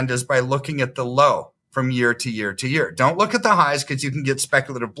trend is by looking at the low from year to year to year. Don't look at the highs because you can get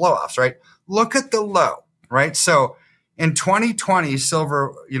speculative blowoffs, right? Look at the low, right? So in 2020,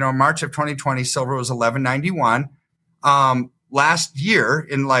 silver, March of 2020, silver was $11.91. Last year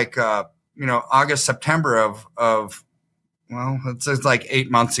in August, September of it's like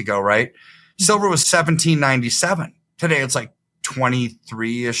 8 months ago, right? Silver was $17.97. Today it's like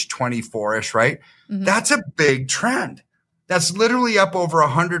 23-ish, 24-ish, right? That's a big trend. That's literally up over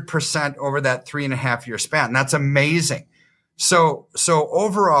 100% over that 3.5 year span. That's amazing. So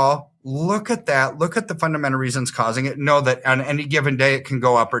overall, look at that. Look at the fundamental reasons causing it. Know that on any given day, it can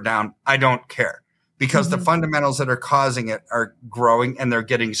go up or down. I don't care because the fundamentals that are causing it are growing and they're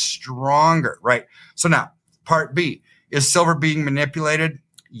getting stronger, right? So now part B, is silver being manipulated?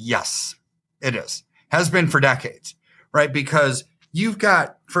 Yes, it is. Has been for decades, right? Because you've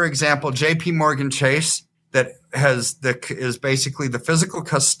got, for example, JP Morgan Chase that is basically the physical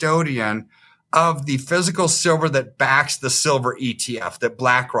custodian of the physical silver that backs the silver ETF that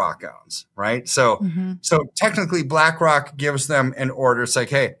BlackRock owns, right? So technically BlackRock gives them an order. It's like,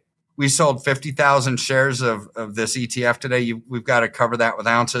 hey, we sold 50,000 shares of this ETF today. We've got to cover that with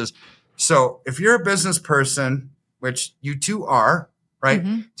ounces. So if you're a business person, which you two are, right? Do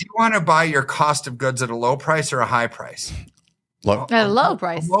you want to buy your cost of goods at a low price or a high price? Low. At a low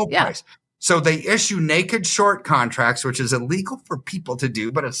price. A low price. So they issue naked short contracts, which is illegal for people to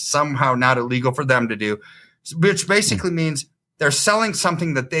do, but it's somehow not illegal for them to do, which basically means they're selling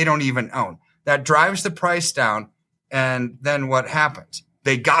something that they don't even own. That drives the price down. And then what happens?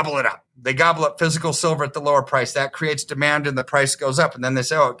 They gobble it up. They gobble up physical silver at the lower price. That creates demand and the price goes up. And then they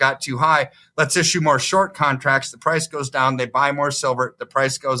say, oh, it got too high. Let's issue more short contracts. The price goes down. They buy more silver. The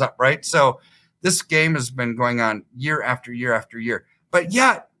price goes up, right? So this game has been going on year after year after year. But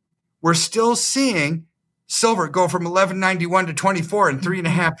yet we're still seeing silver go from $11.91 to 24 in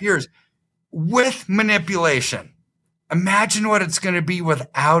 3.5 years with manipulation. Imagine what it's going to be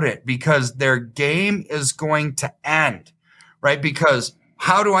without it because their game is going to end, right? Because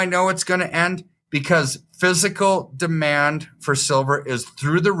how do I know it's going to end? Because physical demand for silver is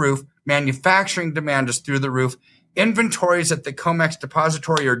through the roof. Manufacturing demand is through the roof. Inventories at the COMEX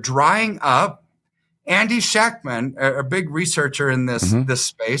depository are drying up. Andy Schachman, a big researcher in this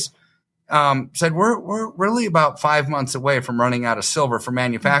space, said we're really about 5 months away from running out of silver for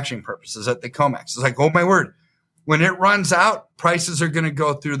manufacturing purposes at the COMEX. It's like, oh my word. When it runs out, prices are going to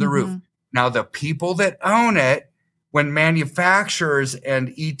go through the roof. Now, the people that own it, when manufacturers and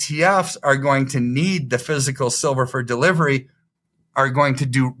ETFs are going to need the physical silver for delivery, are going to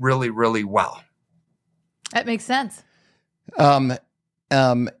do really, really well. That makes sense. MAC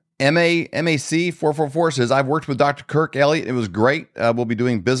 444 says, I've worked with Dr. Kirk Elliott. It was great. We'll be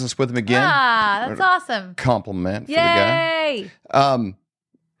doing business with him again. That's awesome. Compliment for the guy.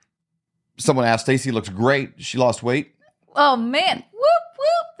 Someone asked, Stacy looks great. She lost weight. Oh, man. Whoop,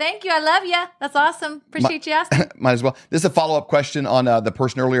 whoop. Thank you. I love you. That's awesome. Appreciate you asking. Might as well. This is a follow-up question on the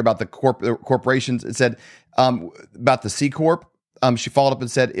person earlier about the corporations. It said about the C Corp. she followed up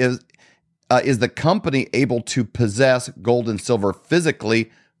and said, is the company able to possess gold and silver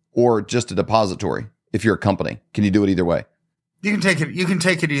physically or just a depository? If you're a company, can you do it either way? You can take it. You can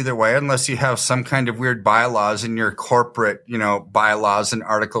take it either way, unless you have some kind of weird bylaws in your corporate, bylaws and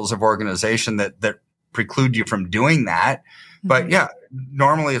articles of organization that preclude you from doing that. Mm-hmm. But yeah,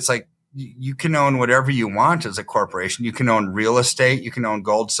 normally it's like you can own whatever you want as a corporation. You can own real estate. You can own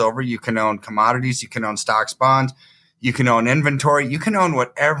gold, silver. You can own commodities. You can own stocks, bonds. You can own inventory. You can own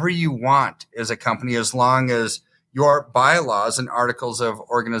whatever you want as a company, as long as your bylaws and articles of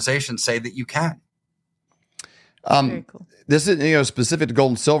organization say that you can. Very cool. This is specific to gold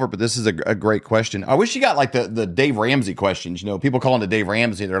and silver, but this is a great question. I wish you got like the Dave Ramsey questions. People calling to Dave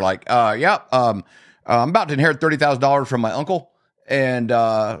Ramsey, they're like, I'm about to inherit $30,000 from my uncle, and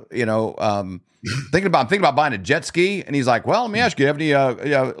thinking about buying a jet ski, and he's like, well, let me ask you, do you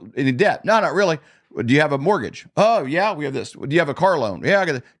have any debt? No, not really. Do you have a mortgage? Oh yeah, we have this. Do you have a car loan? Yeah, I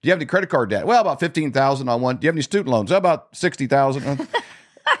got. Do you have any credit card debt? Well, about 15,000 on one. Do you have any student loans? About 60,000. And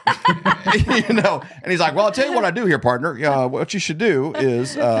he's like, well, I'll tell you what I do here, partner. What you should do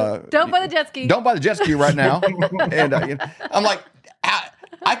is don't buy the jet ski. Don't buy the jet ski right now. And I'm like,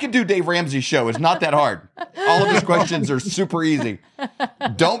 I could do Dave Ramsey's show. It's not that hard. All of his questions are super easy.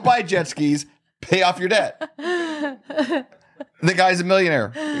 Don't buy jet skis. Pay off your debt. The guy's a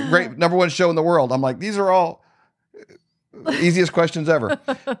millionaire. Great, number one show in the world. I'm like, these are all easiest questions ever.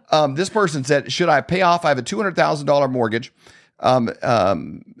 This person said, should I pay off? I have a $200,000 mortgage.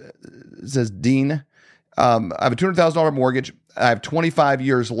 Says Dean, I have a $200,000 mortgage. I have 25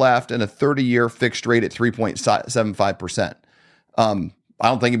 years left and a 30-year fixed rate at 3.75%. I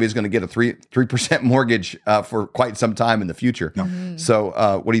don't think anybody's going to get a 3% mortgage for quite some time in the future. No. Mm-hmm.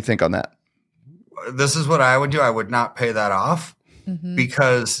 So what do you think on that? This is what I would do. I would not pay that off,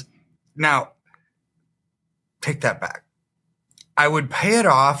 because now take that back. I would pay it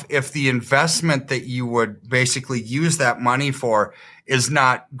off if the investment that you would basically use that money for is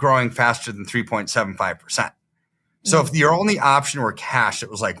not growing faster than 3.75%. So if your only option were cash,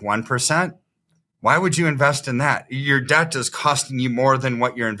 it was like 1%. Why would you invest in that? Your debt is costing you more than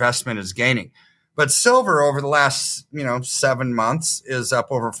what your investment is gaining. But silver over the last, 7 months is up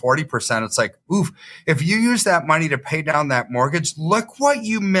over 40%. It's like, oof, if you use that money to pay down that mortgage, look what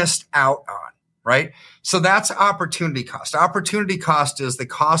you missed out on, right? So that's opportunity cost. Opportunity cost is the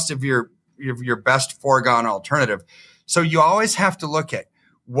cost of your best foregone alternative. So you always have to look at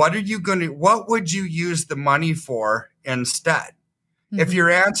what would you use the money for instead? Mm-hmm. If your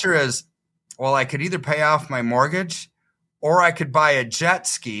answer is, well, I could either pay off my mortgage or I could buy a jet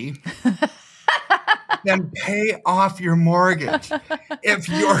ski. Then pay off your mortgage. If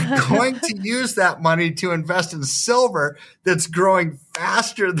you're going to use that money to invest in silver that's growing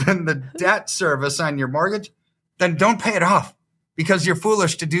faster than the debt service on your mortgage, then don't pay it off, because you're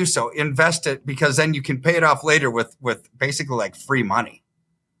foolish to do so. Invest it, because then you can pay it off later with basically like free money.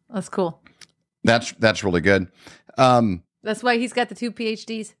 That's cool. That's really good. That's why he's got the 2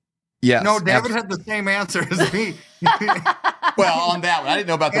 PhDs. Yes. No, David had the same answer as me. Well, on that one, I didn't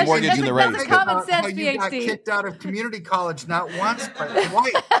know about the mortgage and the rate. That's a common sense PhD. You got kicked out of community college not once, but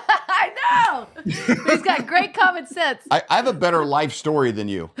twice. I know. He's got great common sense. I have a better life story than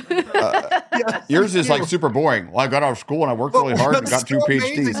you. Yes, yours is like super boring. Well, I got out of school and I worked really hard and got 2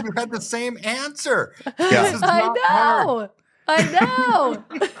 PhDs. You had the same answer. Yeah. I know.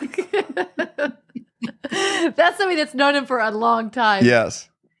 That's somebody that's known him for a long time. Yes.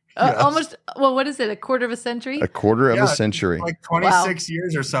 Yes. Almost, what is it? A quarter of a century? A quarter of a century. Like 26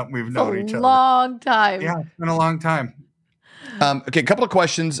 years or something we've known each other. Long time. Yeah, it's been a long time. Okay, a couple of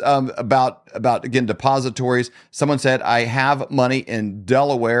questions about again, depositories. Someone said, I have money in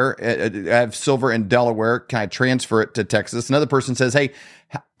Delaware. I have silver in Delaware. Can I transfer it to Texas? Another person says, hey,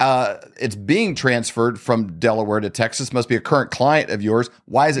 it's being transferred from Delaware to Texas. Must be a current client of yours.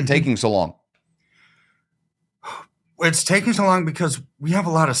 Why is it taking so long? It's taking so long because we have a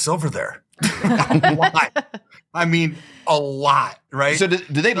lot of silver there. A lot. I mean, a lot, right? So do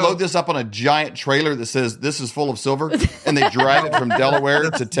they load this up on a giant trailer that says this is full of silver, and they drive it from Delaware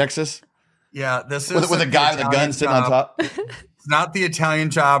to Texas? Yeah, this is with a guy with a gun sitting on top. It's not the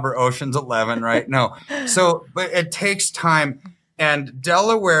Italian Job or Ocean's 11, right? No. So, but it takes time. And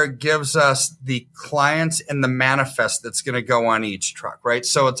Delaware gives us the clients and the manifest that's going to go on each truck, right?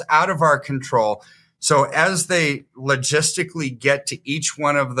 So it's out of our control. So as they logistically get to each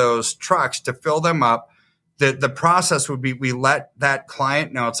one of those trucks to fill them up, the process would be we let that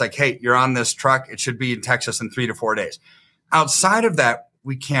client know. It's like, hey, you're on this truck. It should be in Texas in 3 to 4 days. Outside of that,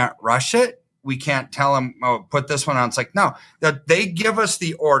 we can't rush it. We can't tell them, oh, put this one on. It's like, no, that they give us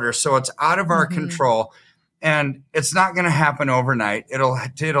the order. So it's out of our control. And it's not going to happen overnight.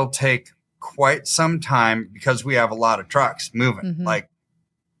 It'll take quite some time because we have a lot of trucks moving, like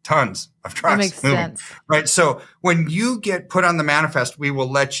tons of trucks that makes moving. Sense. Right. So when you get put on the manifest, we will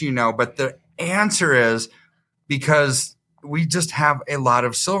let you know. But the answer is because we just have a lot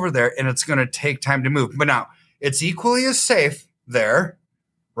of silver there and it's going to take time to move. But now it's equally as safe there,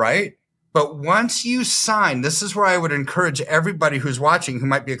 right? But once you sign, this is where I would encourage everybody who's watching who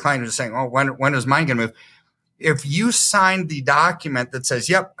might be a client who's saying, oh, when is mine going to move? If you sign the document that says,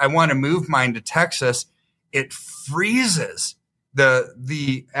 yep, I want to move mine to Texas, it freezes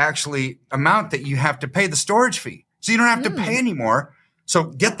the actually amount that you have to pay the storage fee. So you don't have to pay anymore. So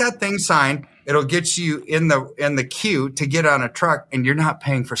get that thing signed. It'll get you in the queue to get on a truck and you're not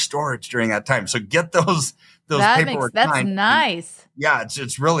paying for storage during that time. So get those paperwork That's signed. nice. Yeah,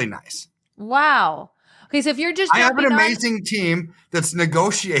 it's really nice. Wow. Okay, so if you're just I have an amazing team that's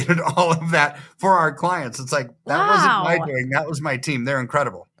negotiated all of that for our clients. It's like, that wasn't my doing. That was my team. They're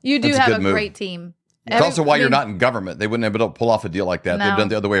incredible. You do That's a have good a move. great team. It's also why you're not in government. They wouldn't have been able to pull off a deal like that. No. They've done it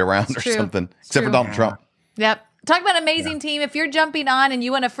the other way around or true. something, It's except true. for Donald Trump. Yep. Talk about amazing team. If you're jumping on and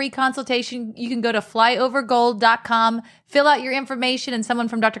you want a free consultation, you can go to flyovergold.com, fill out your information, and someone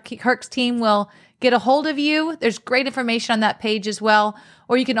from Dr. Kirk's team will get a hold of you. There's great information on that page as well.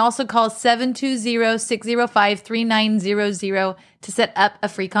 Or you can also call 720-605-3900 to set up a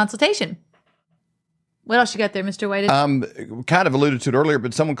free consultation. What else you got there, Mr. Whited? Kind of alluded to it earlier,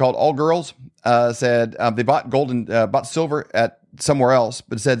 but someone called All Girls said they bought gold and bought silver at somewhere else,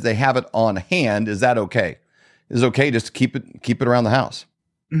 but said they have it on hand. Is that okay? Is it okay just to keep it around the house?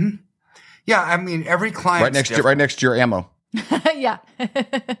 Mm-hmm. Yeah, I mean, every client right next to your ammo. Yeah.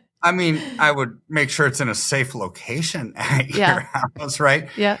 I mean, I would make sure it's in a safe location at your house, right?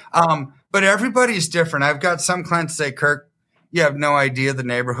 Yeah. But everybody's different. I've got some clients say, Kirk, you have no idea the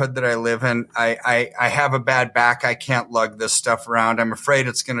neighborhood that I live in. I have a bad back. I can't lug this stuff around. I'm afraid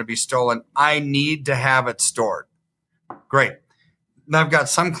it's going to be stolen. I need to have it stored. Great. And I've got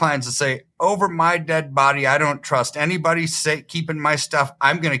some clients that say, over my dead body, I don't trust anybody keeping my stuff.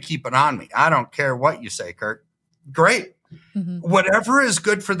 I'm going to keep it on me. I don't care what you say, Kirk. Great. Mm-hmm. Whatever is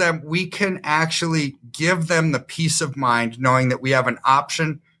good for them, we can actually give them the peace of mind knowing that we have an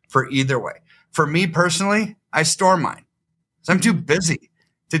option for either way. For me personally, I store mine. So I'm too busy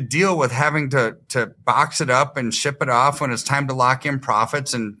to deal with having to box it up and ship it off when it's time to lock in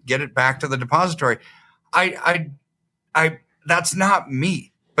profits and get it back to the depository. I that's not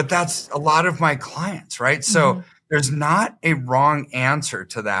me, but that's a lot of my clients, right? So there's not a wrong answer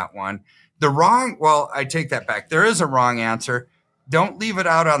to that one. I take that back. There is a wrong answer. Don't leave it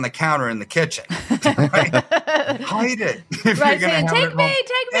out on the counter in the kitchen. Right? Hide it. If Right, you're saying, take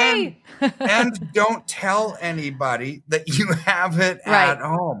me. And don't tell anybody that you have it at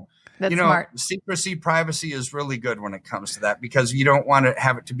home. That's smart. Secrecy, privacy is really good when it comes to that because you don't want to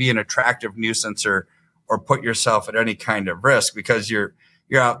have it to be an attractive nuisance or put yourself at any kind of risk because you're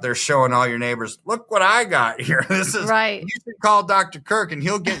out there showing all your neighbors, look what I got here. This is right. You should call Dr. Kirk and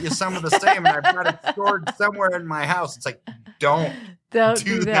he'll get you some of the same. And I've got it stored somewhere in my house. It's like, don't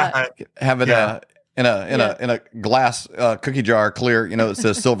do that. Have it in a glass cookie jar, clear. It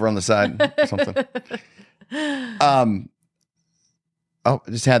says silver on the side, or something. I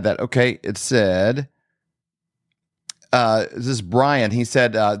just had that. Okay, it said. This is Brian. He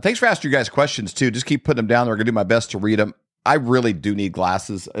said, thanks for asking you guys questions too. Just keep putting them down there. I'm going to do my best to read them. I really do need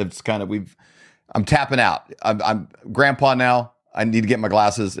glasses. It's kind of, I'm tapping out. I'm grandpa now. I need to get my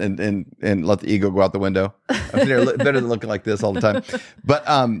glasses and let the ego go out the window. I'm better than looking like this all the time. But,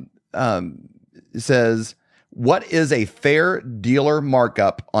 it says, what is a fair dealer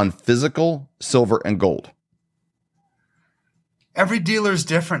markup on physical silver and gold? Every dealer is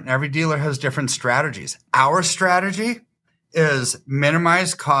different. Every dealer has different strategies. Our strategy is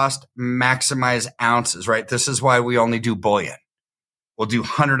minimize cost, maximize ounces, right? This is why we only do bullion. We'll do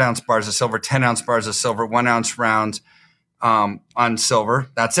 100-ounce bars of silver, 10-ounce bars of silver, 1-ounce rounds on silver.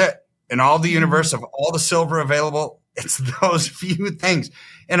 That's it. In all the universe of all the silver available, it's those few things.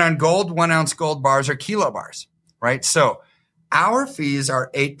 And on gold, 1-ounce gold bars are kilo bars, right? So our fees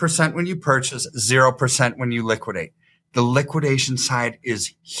are 8% when you purchase, 0% when you liquidate. The liquidation side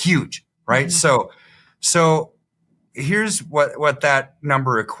is huge, right? So here's what that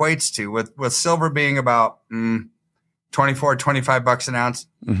number equates to with silver being about $25 an ounce.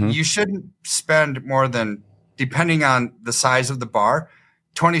 You shouldn't spend more than, depending on the size of the bar,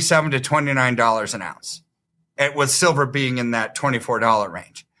 $27 to $29 an ounce. And with silver being in that $24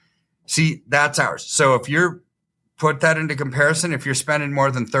 range. See, that's ours. So if you're put that into comparison, if you're spending more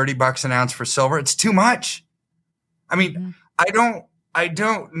than $30 an ounce for silver, it's too much. I mean, I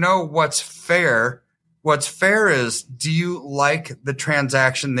don't know what's fair What's fair is, do you like the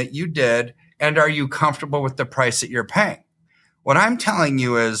transaction that you did? And are you comfortable with the price that you're paying? What I'm telling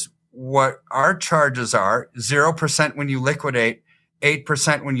you is what our charges are, 0% when you liquidate,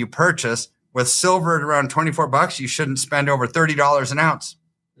 8% when you purchase. With silver at around $24, you shouldn't spend over $30 an ounce.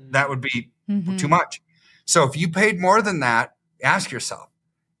 That would be too much. So if you paid more than that, ask yourself,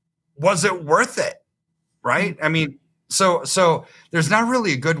 was it worth it? Right? I mean, so there's not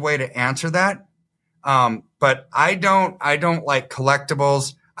really a good way to answer that. But I don't like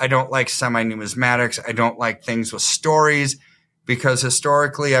collectibles. I don't like semi-numismatics. I don't like things with stories, because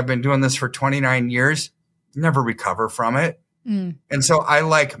historically I've been doing this for 29 years, never recover from it. And so I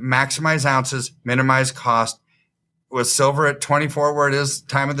like maximize ounces, minimize cost. With silver at 24, where it is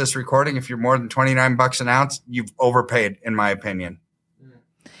time of this recording, if you're more than $29 an ounce, you've overpaid, in my opinion.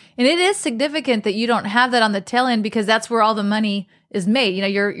 And it is significant that you don't have that on the tail end, because that's where all the money is made. You know,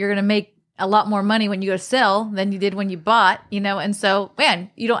 you're going to make a lot more money when you go sell than you did when you bought, you know, and so,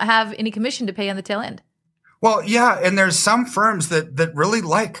 man, you don't have any commission to pay on the tail end. Well, yeah. And there's some firms that really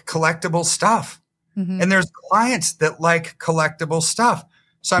like collectible stuff. And there's clients that like collectible stuff.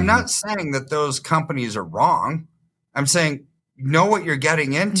 So I'm not saying that those companies are wrong. I'm saying know what you're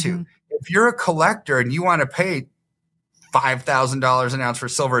getting into. If you're a collector and you want to pay $5,000 an ounce for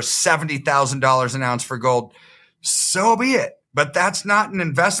silver, $70,000 an ounce for gold, so be it. But that's not an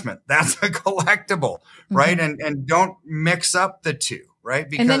investment. That's a collectible, right? And don't mix up the two, right?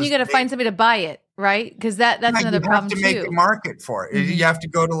 Because and then you got to find somebody to buy it, right? Because that's another problem too. You have to make a market for it. You have to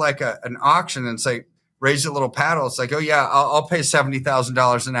go to like an auction and say, raise a little paddle. It's like, oh yeah, I'll pay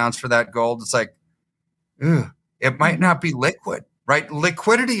 $70,000 an ounce for that gold. It's like, it might not be liquid, right?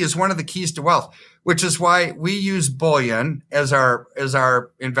 Liquidity is one of the keys to wealth, which is why we use bullion as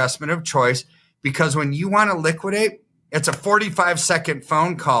our investment of choice. Because when you want to liquidate, it's a 45-second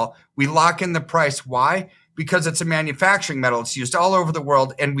phone call. We lock in the price. Why? Because it's a manufacturing metal. It's used all over the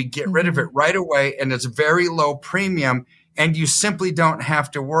world, and we get rid of it right away, and it's very low premium, and you simply don't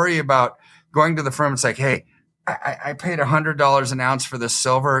have to worry about going to the firm. It's like, hey, I paid $100 an ounce for this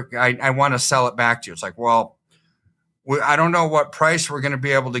silver. I want to sell it back to you. It's like, well, I don't know what price we're going to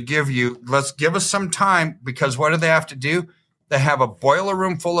be able to give you. Let's give us some time, because what do they have to do? They have a boiler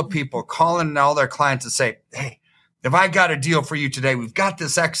room full of people calling all their clients and say, hey, if I got a deal for you today, we've got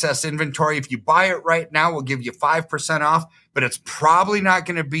this excess inventory. If you buy it right now, we'll give you 5% off, but it's probably not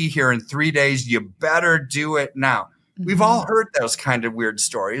going to be here in 3 days. You better do it now. We've all heard those kind of weird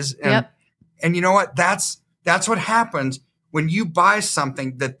stories. And you know what? That's what happens when you buy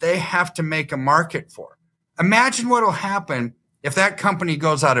something that they have to make a market for. Imagine what will happen if that company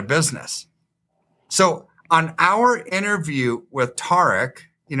goes out of business. So on our interview with Tarek,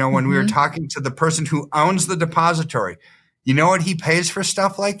 you know, when we were talking to the person who owns the depository, you know what he pays for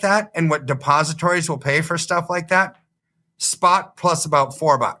stuff like that and what depositories will pay for stuff like that? Spot plus about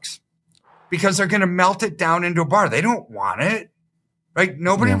 $4, because they're going to melt it down into a bar. They don't want it, right?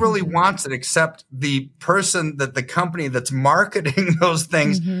 Nobody really wants it except the person that the company that's marketing those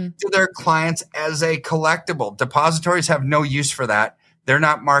things to their clients as a collectible. Depositories have no use for that. They're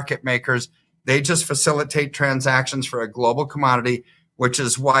not market makers. They just facilitate transactions for a global commodity, which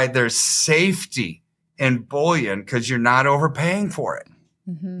is why there's safety in bullion, because you're not overpaying for it.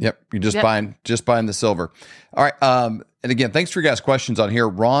 Yep, you're just buying the silver. All right, and again, thanks for your guys' questions on here.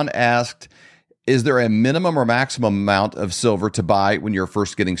 Ron asked, is there a minimum or maximum amount of silver to buy when you're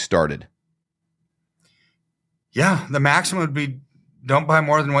first getting started? Yeah, the maximum would be don't buy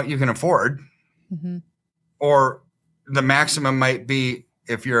more than what you can afford. Or the maximum might be,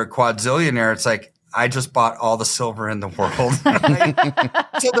 if you're a quadzillionaire, it's like, I just bought all the silver in the world. Right?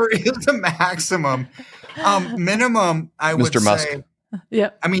 So there is a maximum. Minimum, I would Mr. Musk. say.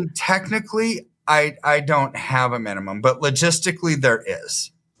 Yeah. I mean, technically, I don't have a minimum, but logistically there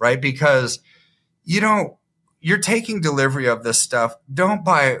is, right? Because you're taking delivery of this stuff. Don't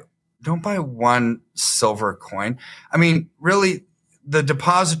buy one silver coin. I mean, really, the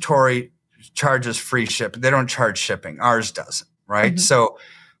depository charges free shipping. They don't charge shipping. Ours doesn't, right? So,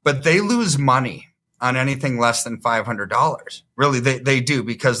 but they lose money on anything less than $500. Really, they do,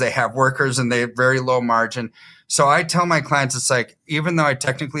 because they have workers and they have very low margin. So I tell my clients, it's like, even though I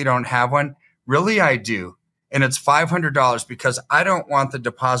technically don't have one, really I do. And it's $500, because I don't want the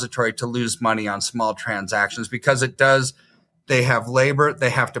depository to lose money on small transactions, because it does. They have labor. They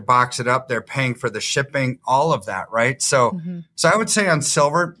have to box it up. They're paying for the shipping, all of that, right? So, so I would say on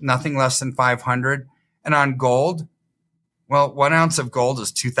silver, nothing less than 500. And on gold, well, 1 ounce of gold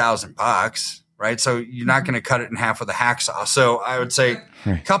is $2,000. Right. So you're not going to cut it in half with a hacksaw. So I would say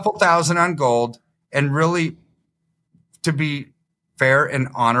a couple thousand on gold, and really, to be fair and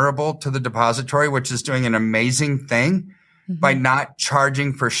honorable to the depository, which is doing an amazing thing by not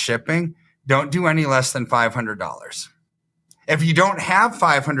charging for shipping. Don't do any less than $500. If you don't have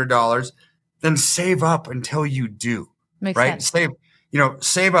 $500, then save up until you do. Makes right? sense.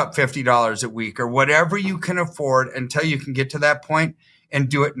 Save up $50 a week or whatever you can afford until you can get to that point, and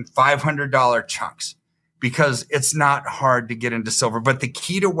do it in $500 chunks, because it's not hard to get into silver. But the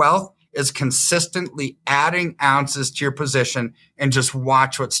key to wealth is consistently adding ounces to your position and just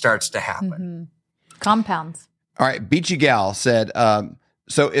watch what starts to happen. Compounds. All right. Beachy Gal said,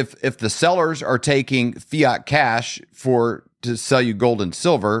 so if the sellers are taking fiat cash to sell you gold and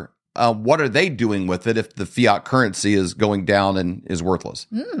silver, what are they doing with it if the fiat currency is going down and is worthless?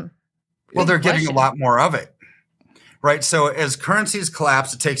 Well, they're getting a lot more of it, right? So as currencies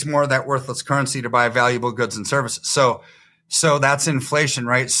collapse, it takes more of that worthless currency to buy valuable goods and services. So that's inflation,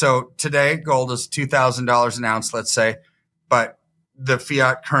 right? So today gold is $2,000 an ounce, let's say, but the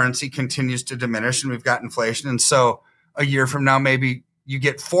fiat currency continues to diminish and we've got inflation. And so a year from now, maybe you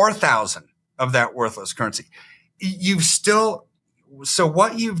get 4,000 of that worthless currency. So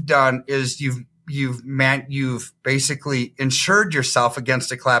what you've done is you've basically insured yourself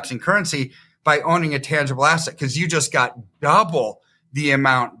against a collapsing currency by owning a tangible asset, because you just got double the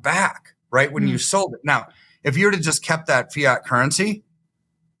amount back, right? When you sold it. Now, if you were to just kept that fiat currency,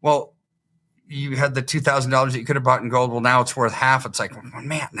 well, you had the $2,000 that you could have bought in gold. Well, now it's worth half. It's like, oh,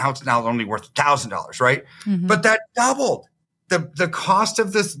 man, now it's only worth $1,000, right? But that doubled the cost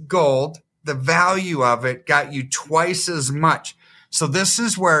of this gold. The value of it got you twice as much. So this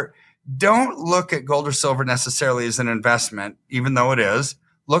is where, don't look at gold or silver necessarily as an investment, even though it is.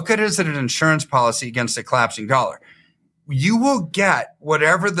 Look at it as an insurance policy against a collapsing dollar. You will get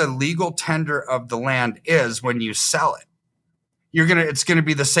whatever the legal tender of the land is when you sell it. It's going to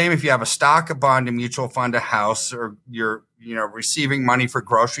be the same if you have a stock, a bond, a mutual fund, a house, or you're, receiving money for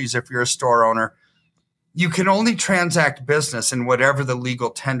groceries if you're a store owner. You can only transact business in whatever the legal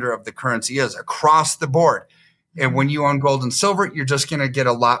tender of the currency is across the board. And when you own gold and silver, you're just going to get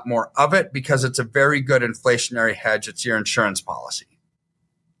a lot more of it because it's a very good inflationary hedge. It's your insurance policy.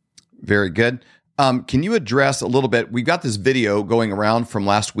 Very good. Can you address a little bit? We've got this video going around from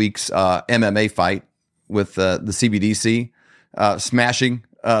last week's MMA fight with the CBDC smashing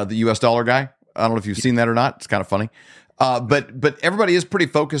the US dollar guy. I don't know if you've seen that or not. It's kind of funny. But everybody is pretty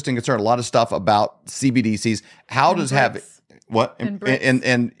focused and concerned. A lot of stuff about CBDCs. How does having what and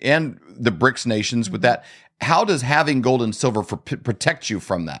the BRICS nations with that? How does having gold and silver protect you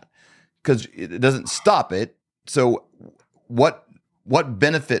from that? Because it doesn't stop it. So what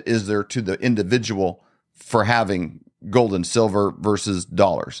benefit is there to the individual for having gold and silver versus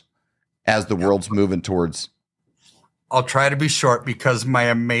dollars as the world's moving towards? I'll try to be short because my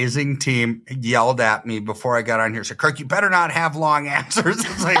amazing team yelled at me before I got on here. So, Kirk, you better not have long answers.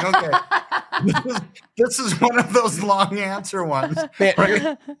 It's like, okay, this is one of those long answer ones. Man,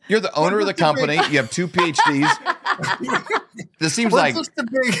 right? You're the owner of the company. You have 2 PhDs. This seems we're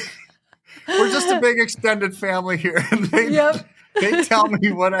just a big extended family here. And they tell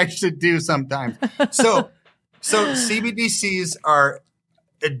me what I should do sometimes. So CBDCs are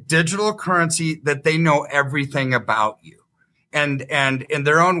a digital currency that they know everything about you. And in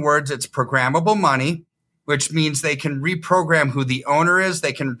their own words, it's programmable money, which means they can reprogram who the owner is.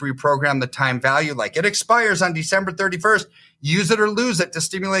 They can reprogram the time value. Like, it expires on December 31st. Use it or lose it to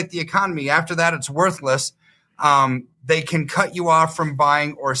stimulate the economy. After that, it's worthless. They can cut you off from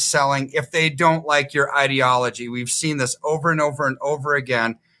buying or selling if they don't like your ideology. We've seen this over and over and over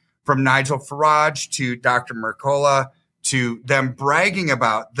again, from Nigel Farage to Dr. Mercola, to them bragging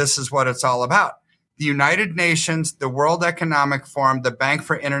about this is what it's all about. The United Nations, the World Economic Forum, the Bank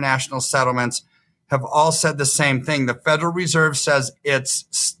for International Settlements have all said the same thing. The Federal Reserve says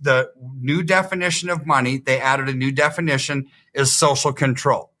it's the new definition of money. They added a new definition, is social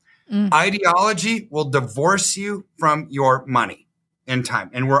control. Ideology will divorce you from your money in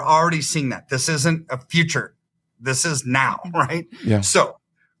time. And we're already seeing that. This isn't a future. This is now, right? Yeah. So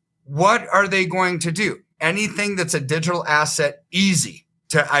what are they going to do? Anything that's a digital asset, easy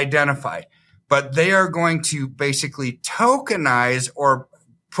to identify, but they are going to basically tokenize or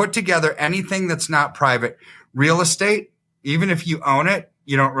put together anything that's not private. Real estate, even if you own it,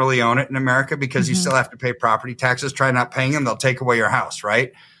 you don't really own it in America because you still have to pay property taxes. Try not paying them, they'll take away your house,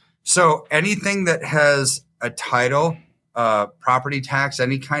 right? So anything that has a title, property tax,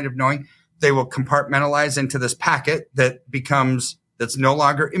 any kind of knowing, they will compartmentalize into this packet that's no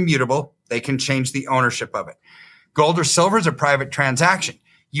longer immutable. They can change the ownership of it. Gold or silver is a private transaction.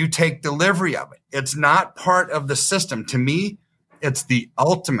 You take delivery of it. It's not part of the system. To me, it's the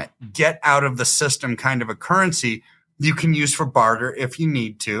ultimate get out of the system kind of a currency you can use for barter if you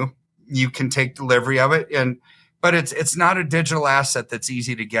need to. You can take delivery of it, but it's not a digital asset that's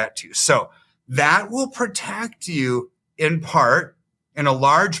easy to get to. So that will protect you in a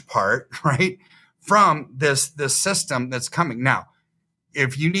large part, right, from this system that's coming. Now,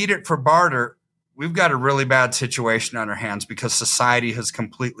 if you need it for barter, we've got a really bad situation on our hands because society has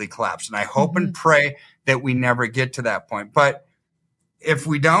completely collapsed. And I hope and pray that we never get to that point. But if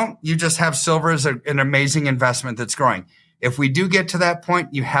we don't, you just have silver as an amazing investment that's growing. If we do get to that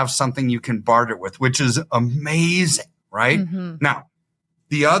point, you have something you can barter with, which is amazing, right? Now,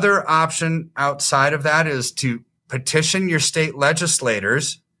 the other option outside of that is to petition your state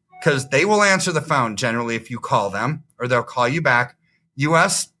legislators, because they will answer the phone generally if you call them, or they'll call you back.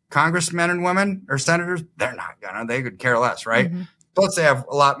 U.S. congressmen and women or senators, they're not gonna. They could care less, right? Plus, they have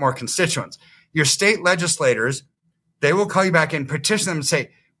a lot more constituents. Your state legislators, they will call you back and petition them and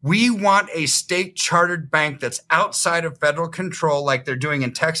say, we want a state chartered bank that's outside of federal control, like they're doing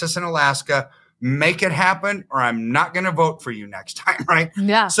in Texas and Alaska. Make it happen, or I'm not going to vote for you next time, right?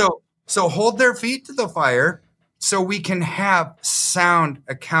 Yeah. So hold their feet to the fire so we can have sound,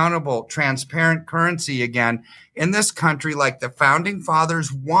 accountable, transparent currency again in this country like the founding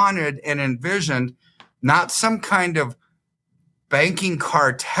fathers wanted and envisioned, not some kind of banking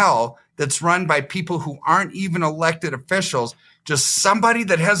cartel that's run by people who aren't even elected officials, just somebody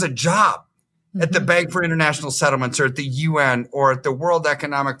that has a job at the Bank for International Settlements or at the UN or at the World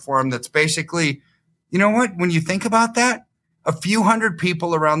Economic Forum that's basically, you know what, when you think about that, a few hundred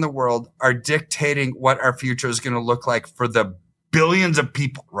people around the world are dictating what our future is going to look like for the billions of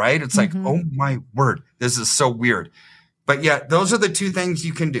people, right? It's like, oh my word, this is so weird. But yet those are the two things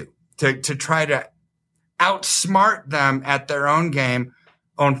you can do to try to outsmart them at their own game,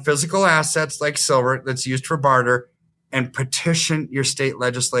 own physical assets like silver that's used for barter, and petition your state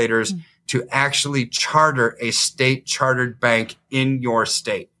legislators to actually charter a state chartered bank in your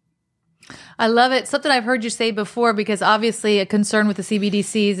state. I love it. Something I've heard you say before, because obviously a concern with the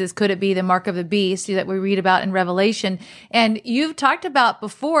CBDCs is, could it be the mark of the beast that we read about in Revelation? And you've talked about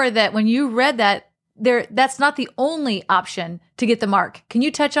before that when you read that, that's not the only option to get the mark. Can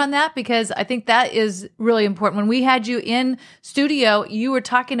you touch on that? Because I think that is really important. When we had you in studio, you were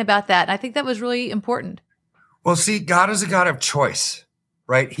talking about that. And I think that was really important. Well, see, God is a God of choice,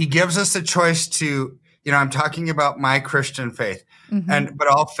 right? He gives us a choice to, I'm talking about my Christian faith, but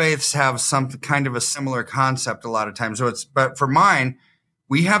all faiths have some kind of a similar concept a lot of times. But for mine,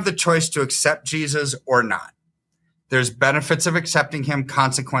 we have the choice to accept Jesus or not. There's benefits of accepting him,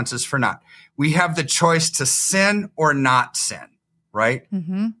 consequences for not. We have the choice to sin or not sin, right?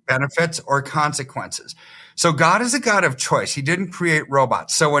 Benefits or consequences. So God is a God of choice. He didn't create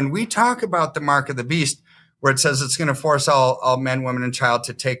robots. So when we talk about the mark of the beast, where it says it's going to force all men, women, and child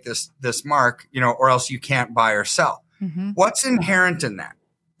to take this mark, or else you can't buy or sell. What's inherent in that?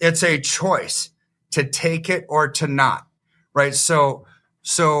 It's a choice to take it or to not, right? So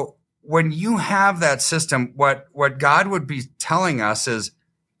when you have that system, what God would be telling us is,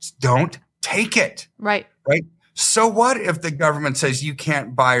 don't take it. Right. Right. So what if the government says you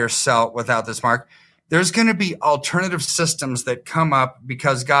can't buy or sell without this mark? There's going to be alternative systems that come up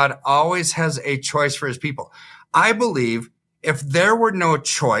because God always has a choice for his people. I believe if there were no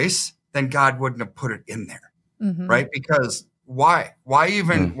choice, then God wouldn't have put it in there, right? Because why? Why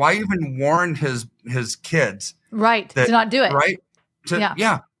even warn his kids? Right. To not do it. Right.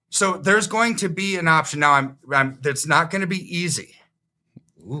 Yeah. So there's going to be an option. Now it's not going to be easy.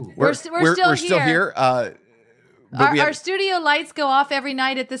 Ooh. We're still here. Our studio lights go off every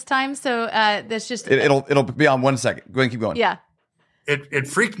night at this time, so that's just it'll be on 1 second. Go ahead and keep going. Yeah. It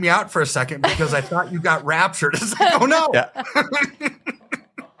freaked me out for a second because I thought you got raptured. It's like, oh no. Yeah.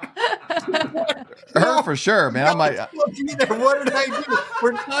 Her for sure, man. I might. What did I do?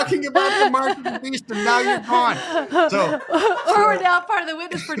 We're talking about the mark of the beast, and now you're gone. Or we're now part of the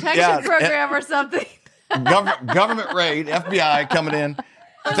witness protection program or something. Government raid, FBI coming in.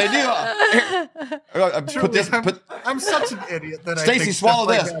 If they do, I'm such an idiot that Stacey, swallow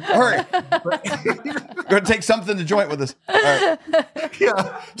this. Hurry. We're going to take something to joint with us. All right.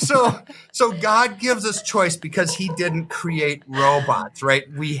 Yeah. So God gives us choice because he didn't create robots,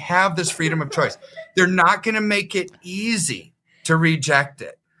 right? We have this freedom of choice. They're not going to make it easy to reject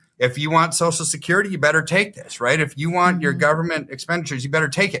it. If you want Social Security, you better take this, right? If you want your government expenditures, you better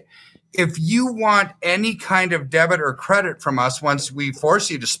take it. If you want any kind of debit or credit from us, once we force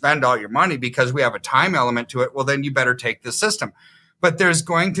you to spend all your money because we have a time element to it, well, then you better take the system. But there's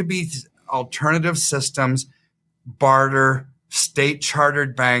going to be alternative systems, barter, state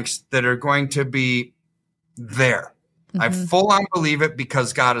chartered banks that are going to be there. I full on believe it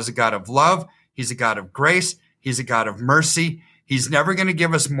because God is a God of love. He's a God of grace. He's a God of mercy. He's never going to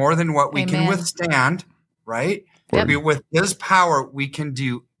give us more than what we can withstand, right? Yep. With his power, we can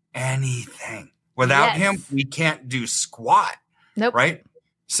do anything. Without him, we can't do squat, right?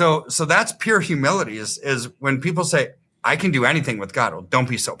 So that's pure humility is when people say, I can do anything with God. Well, don't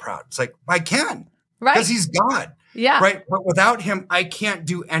be so proud. It's like, I can, right? Because he's God. Yeah. Right. But without him, I can't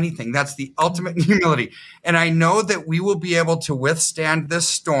do anything. That's the ultimate humility. And I know that we will be able to withstand this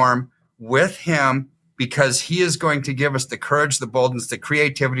storm with him because he is going to give us the courage, the boldness, the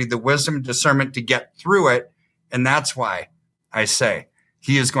creativity, the wisdom, and discernment to get through it. And that's why I say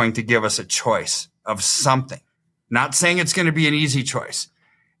he is going to give us a choice of something. Not saying it's going to be an easy choice.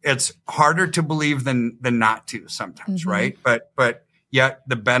 It's harder to believe than not to sometimes, right? But yet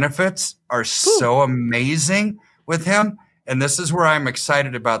the benefits are so amazing with him. And this is where I'm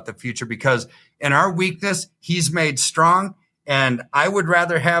excited about the future, because in our weakness, he's made strong. And I would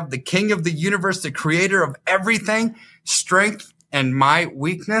rather have the king of the universe, the creator of everything, strength and my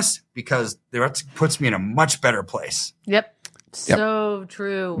weakness, because that puts me in a much better place. Yep. So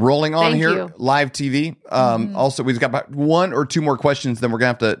true. Rolling on here, live TV. Also, we've got about 1 or 2 more questions, then we're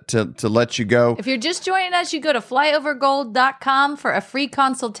going to have to let you go. If you're just joining us, you go to flyovergold.com for a free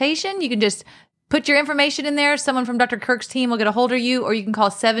consultation. You can just put your information in there. Someone from Dr. Kirk's team will get a hold of you, or you can call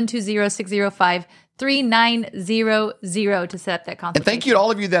 720-605-3900 to set up that consultation. And thank you to all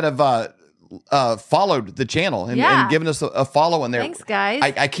of you that have followed the channel and given us a follow in there. Thanks, guys.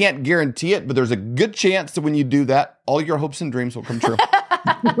 I can't guarantee it, but there's a good chance that when you do that, all your hopes and dreams will come true.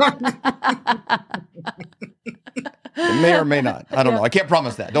 It may or may not. I don't know. I can't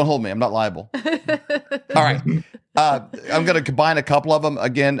promise that. Don't hold me. I'm not liable. All right. I'm going to combine a couple of them.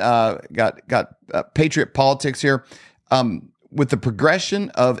 Again, got Patriot Politics here. With the progression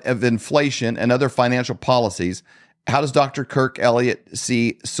of inflation and other financial policies, how does Dr. Kirk Elliott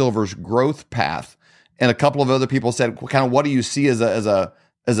see silver's growth path? And a couple of other people said, kind of, what do you see as a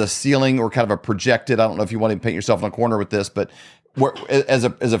ceiling or kind of a projected? I don't know if you want to paint yourself in a corner with this, but as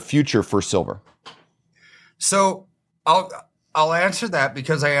a future for silver. So I'll answer that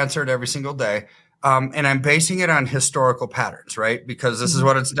because I answer it every single day, and I'm basing it on historical patterns, right? Because this is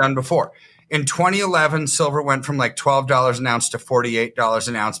what it's done before. In 2011, silver went from like $12 an ounce to $48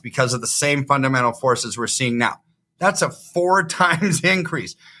 an ounce because of the same fundamental forces we're seeing now. That's a 4 times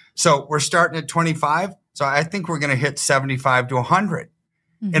increase. So we're starting at 25. So I think we're going to hit 75 to 100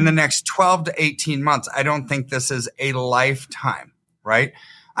 in the next 12 to 18 months. I don't think this is a lifetime, right?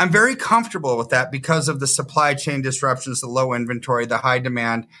 I'm very comfortable with that because of the supply chain disruptions, the low inventory, the high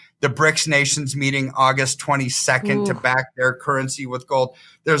demand, the BRICS nations meeting August 22nd to back their currency with gold.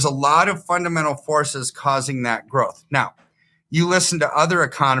 There's a lot of fundamental forces causing that growth. Now, you listen to other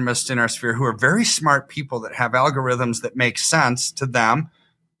economists in our sphere who are very smart people that have algorithms that make sense to them.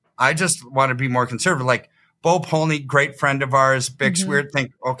 I just want to be more conservative. Like Bo Polney, great friend of ours, Big Sweird,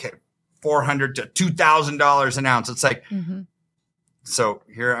 think, okay, $400 to $2,000 an ounce. It's like, so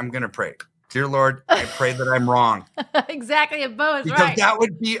here I'm going to pray. Dear Lord, I pray that I'm wrong. Exactly. And Bo is because right. That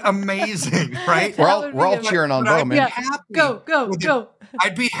would be amazing, right? We're all cheering on Bo, man. Go.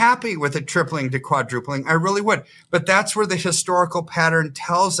 I'd be happy with it tripling to quadrupling. I really would. But that's where the historical pattern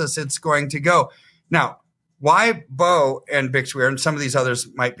tells us it's going to go. Now, why Bo and Bixweir and some of these others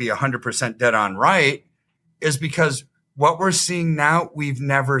might be 100% dead on right is because what we're seeing now, we've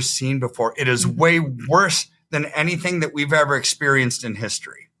never seen before. It is way worse than anything that we've ever experienced in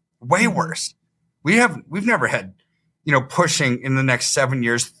history. Way worse. We've never had, pushing in the next 7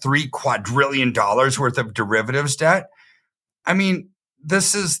 years, $3 quadrillion worth of derivatives debt. I mean,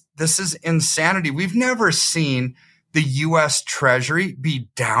 this is insanity. We've never seen the U.S. Treasury be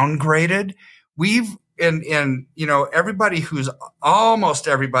downgraded. Almost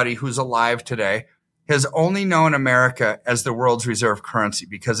everybody who's alive today has only known America as the world's reserve currency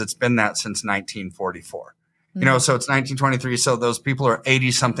because it's been that since 1944. So it's 1923. So those people are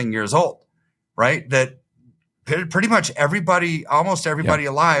 80 something years old, right? That pretty much almost everybody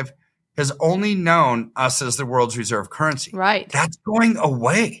alive has only known us as the world's reserve currency. Right. That's going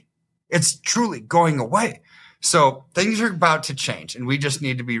away. It's truly going away. So things are about to change and we just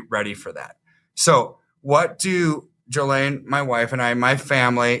need to be ready for that. So what do Jolene, my wife and I, my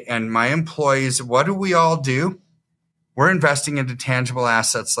family and my employees, what do we all do? We're investing into tangible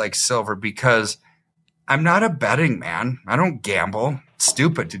assets like silver because I'm not a betting man. I don't gamble. It's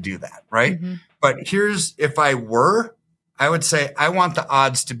stupid to do that, right? But if I were, I would say I want the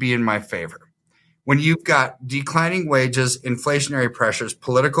odds to be in my favor. When you've got declining wages, inflationary pressures,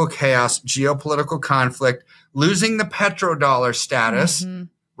 political chaos, geopolitical conflict, losing the petrodollar status,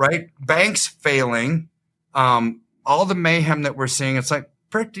 right? Banks failing, all the mayhem that we're seeing, it's like,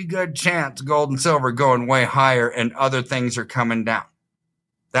 pretty good chance gold and silver going way higher and other things are coming down.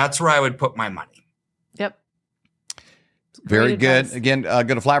 That's where I would put my money. Yep. Very good. Again, go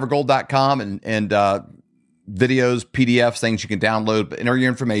to flavorgold.com and videos, PDFs, things you can download, but enter your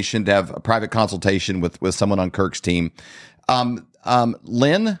information to have a private consultation with someone on Kirk's team.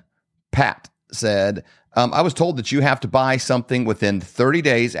 Lynn Pat said, I was told that you have to buy something within 30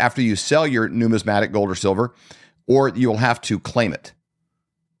 days after you sell your numismatic gold or silver, or you will have to claim it.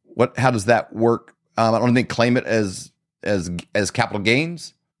 How does that work? I don't think claim it as capital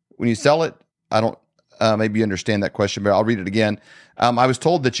gains when you sell it. I don't, maybe you understand that question, but I'll read it again. I was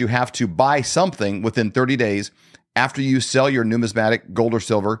told that you have to buy something within 30 days after you sell your numismatic gold or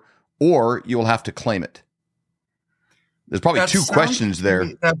silver, or you will have to claim it. There's probably two questions there.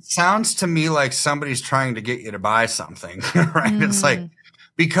 That sounds to me like somebody's trying to get you to buy something, right? It's like,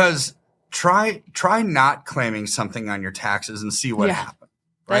 because try not claiming something on your taxes and see what happens.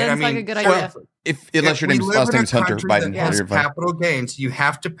 Right? That is like a good idea. Unless your last name is Hunter Biden. Has capital gains, you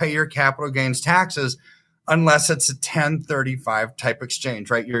have to pay your capital gains taxes unless it's a 1035 type exchange,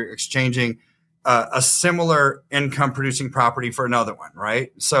 right? You're exchanging a similar income producing property for another one,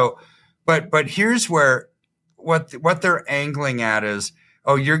 right? So, but here's where what they're angling at is,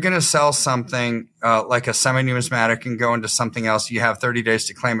 oh, you're going to sell something like a semi-numismatic and go into something else. You have 30 days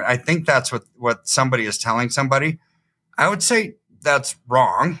to claim it. I think that's what somebody is telling somebody. I would say that's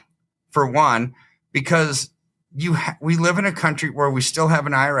wrong, for one, because we live in a country where we still have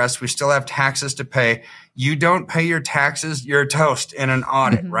an IRS. We still have taxes to pay. You don't pay your taxes, you're toast in an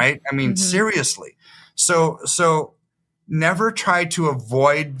audit, right? I mean, seriously. So never try to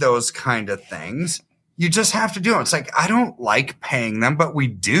avoid those kind of things. You just have to do them. It's like, I don't like paying them, but we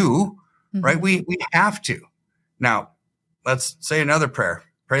do, right? We have to. Now, let's say another prayer.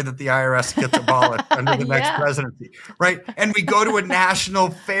 Pray that the IRS gets abolished under the next presidency, right? And we go to a national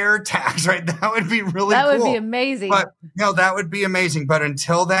fair tax, right? That would be really cool. That would be amazing. But that would be amazing. But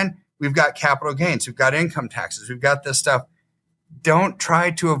until then, we've got capital gains. We've got income taxes. We've got this stuff. Don't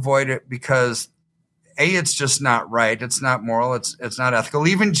try to avoid it because it's just not right. It's not moral. It's not ethical.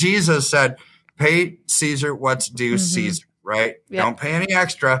 Even Jesus said, pay Caesar what's due Caesar, right? Yep. Don't pay any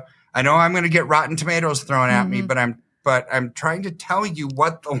extra. I know I'm going to get rotten tomatoes thrown at me, but I'm trying to tell you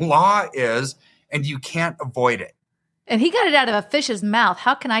what the law is, and you can't avoid it. And he got it out of a fish's mouth.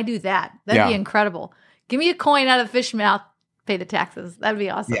 How can I do that? That'd be incredible. Give me a coin out of a fish's mouth, pay the taxes. That'd be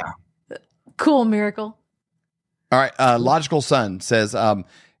awesome. Yeah. Cool miracle. All right. Logical Son says,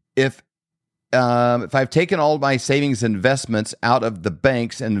 if I've taken all my savings investments out of the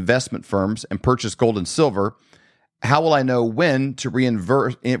banks and investment firms and purchased gold and silver, how will I know when to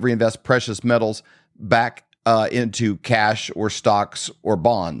reinvest precious metals back into cash or stocks or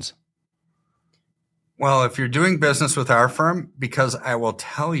bonds? Well, if you're doing business with our firm, because I will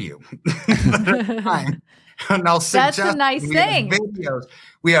tell you, and I'll suggest that's a nice thing.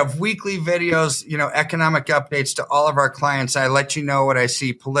 We have weekly videos, economic updates to all of our clients. I let you know what I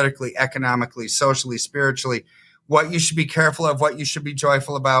see politically, economically, socially, spiritually, what you should be careful of, what you should be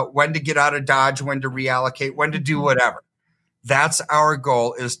joyful about, when to get out of Dodge, when to reallocate, when to do whatever. That's our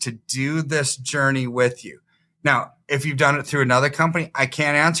goal, is to do this journey with you. Now, if you've done it through another company, I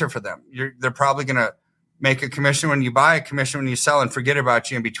can't answer for them. They're probably going to make a commission when you buy, a commission when you sell, and forget about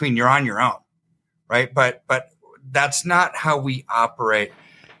you in between. You're on your own, right? But that's not how we operate.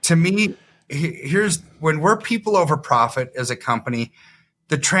 To me, here's when we're people over profit as a company,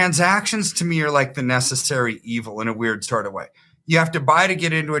 the transactions to me are like the necessary evil in a weird sort of way. You have to buy to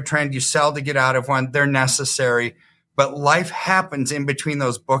get into a trend. You sell to get out of one. They're necessary, but life happens in between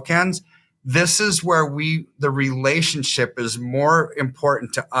those bookends. This is where the relationship is more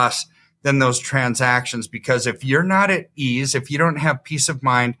important to us than those transactions, because if you're not at ease, if you don't have peace of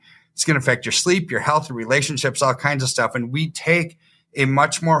mind, it's going to affect your sleep, your health, your relationships, all kinds of stuff. And we take a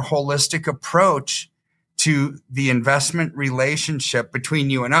much more holistic approach to the investment relationship between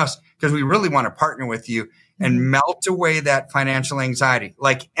you and us, because we really want to partner with you and melt away that financial anxiety.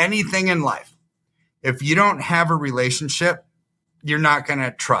 Like anything in life, if you don't have a relationship, you're not going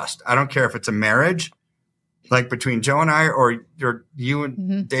to trust. I don't care if it's a marriage, like between Joe and I, or you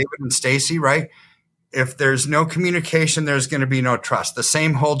and David and Stacy, right? If there's no communication, there's going to be no trust. The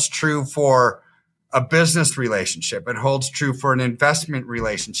same holds true for a business relationship. It holds true for an investment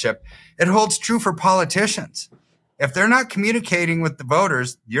relationship. It holds true for politicians. If they're not communicating with the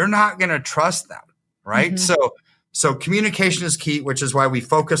voters, you're not going to trust them, right? So communication is key, which is why we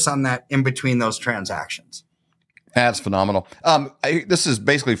focus on that in between those transactions. That's phenomenal. This is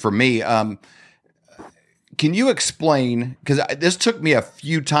basically for me. Can you explain, because this took me a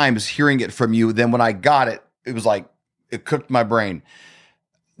few times hearing it from you, then when I got it, it was like, it cooked my brain.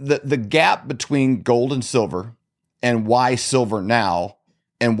 the gap between gold and silver, and why silver now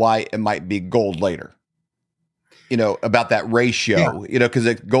and why it might be gold later. About that ratio,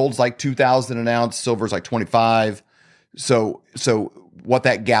 because gold's like 2,000 an ounce, silver's like 25. So what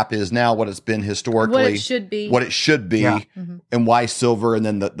that gap is now, what it's been historically, what it should be, and why silver, and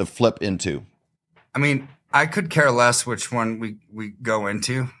then the flip into. I mean, I could care less which one we go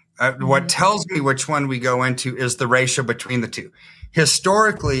into. What tells me which one we go into is the ratio between the two.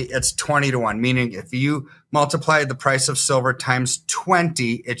 Historically, it's 20-1, meaning if you multiply the price of silver times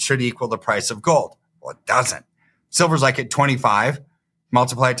 20, it should equal the price of gold. Well, it doesn't. Silver's like at 25,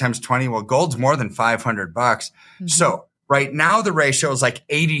 multiply it times 20. Well, gold's more than $500. So right now the ratio is like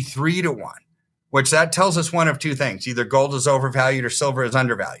 83-1, which that tells us one of two things. Either gold is overvalued or silver is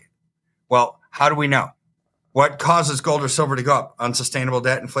undervalued. Well, how do we know? What causes gold or silver to go up? Unsustainable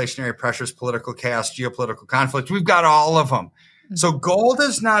debt, inflationary pressures, political chaos, geopolitical conflict. We've got all of them. So gold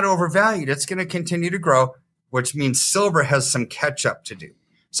is not overvalued. It's going to continue to grow, which means silver has some catch up to do.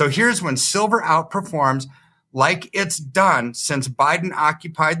 So here's when silver outperforms, like it's done since Biden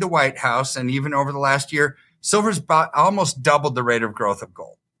occupied the White House, and even over the last year, silver's almost doubled the rate of growth of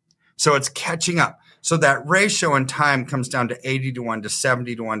gold. So it's catching up. So that ratio in time comes down to 80-1 to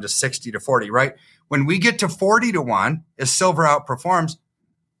 70-1 to 60-40, right? When we get to 40-1, as silver outperforms,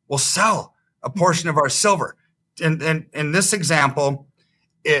 we'll sell a portion of our silver. And in this example,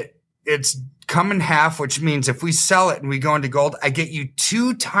 it's come in half, which means if we sell it and we go into gold, I get you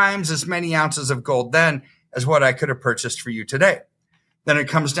 2 times as many ounces of gold then as what I could have purchased for you today. Then it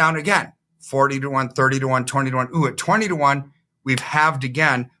comes down again, 40-1, 30-1, 20-1. Ooh, at 20-1, we've halved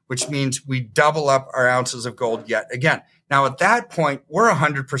again, which means we double up our ounces of gold yet again. Now, at that point, we're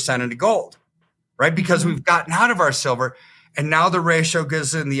 100% into gold, right? Because we've gotten out of our silver, and now the ratio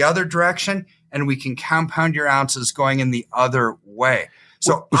goes in the other direction, and we can compound your ounces going in the other way.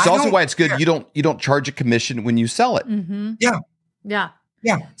 So it's also why it's good. You don't charge a commission when you sell it. Yeah.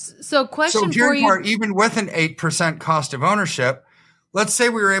 So question for you. Even with an 8% cost of ownership, let's say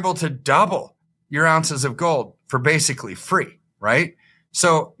we were able to double your ounces of gold for basically free, right?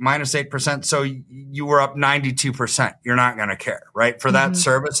 So minus 8%. So you were up 92%. You're not going to care, right? For that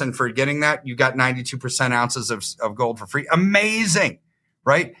service and for getting that, you got 92% ounces of gold for free. Amazing,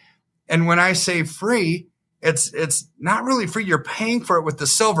 right? And when I say free, it's not really free. You're paying for it with the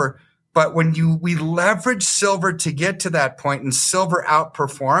silver. But when we leverage silver to get to that point, and silver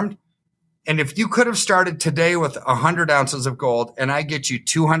outperformed, and if you could have started today with 100 ounces of gold and I get you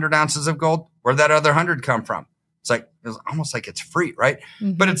 200 ounces of gold, where'd that other 100 come from? It's almost like it's free, right?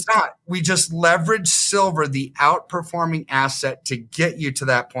 But it's not. We just leverage silver, the outperforming asset, to get you to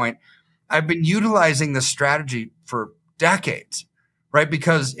that point. I've been utilizing this strategy for decades, right?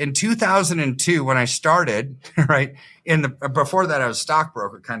 Because in 2002, when I started, right, before that, I was a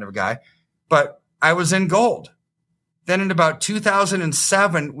stockbroker kind of a guy, but I was in gold. Then in about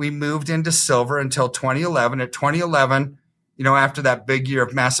 2007, we moved into silver until 2011. At 2011, after that big year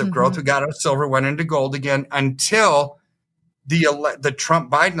of massive growth, we got out of silver, went into gold again until the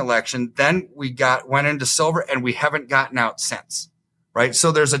Trump-Biden election. Then we went into silver, and we haven't gotten out since, right?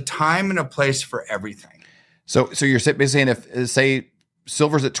 So there's a time and a place for everything. So you're basically saying if, say,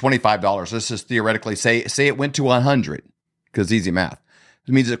 silver's at $25, let's just theoretically say it went to 100, because easy math.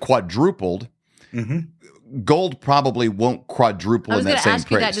 It means it quadrupled. Gold probably won't quadruple in that same price. I was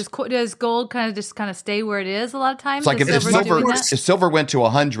going to ask you that. Does gold kind of stay where it is a lot of times? It's like if silver went to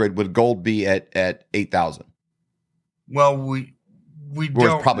 100, would gold be at 8,000? Well, we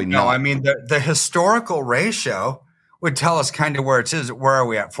don't probably know. Not. I mean, the historical ratio would tell us kind of where it is. Where are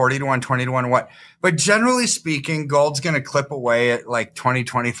we at? 40-1, 20-1, what? But generally speaking, gold's going to clip away at like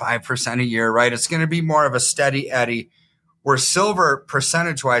 20-25% a year, right? It's going to be more of a steady eddy, where silver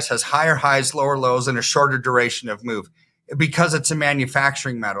percentage-wise has higher highs, lower lows, and a shorter duration of move. Because it's a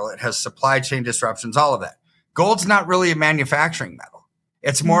manufacturing metal, it has supply chain disruptions, all of that. Gold's not really a manufacturing metal.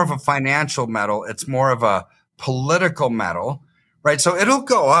 It's more of a financial metal. It's more of a political metal, right? So it'll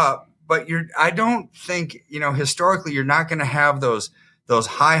go up, but I don't think, historically, you're not going to have those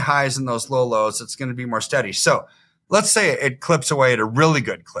high highs and those low lows. It's going to be more steady. So let's say it clips away at a really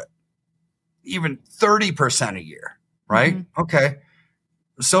good clip, even 30% a year. Right? Okay.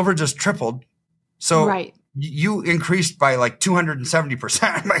 Silver just tripled. So you increased by like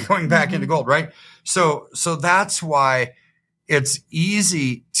 270% by going back into gold, right? So that's why it's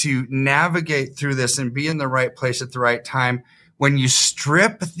easy to navigate through this and be in the right place at the right time when you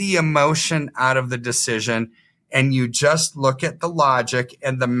strip the emotion out of the decision and you just look at the logic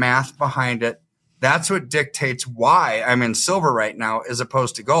and the math behind it. That's what dictates why I'm in silver right now as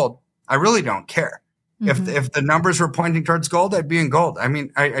opposed to gold. I really don't care. If the numbers were pointing towards gold, I'd be in gold. I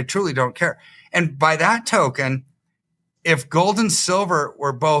mean, I truly don't care. And by that token, if gold and silver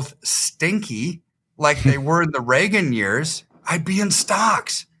were both stinky like they were in the Reagan years, I'd be in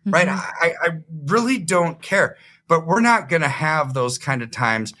stocks, right? I really don't care. But we're not going to have those kind of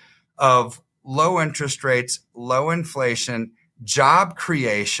times of low interest rates, low inflation, job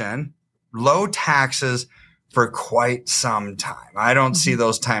creation, low taxes for quite some time. I don't see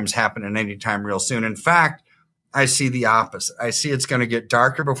those times happening anytime real soon. In fact, I see the opposite. I see it's going to get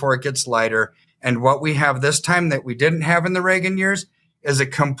darker before it gets lighter. And what we have this time that we didn't have in the Reagan years is a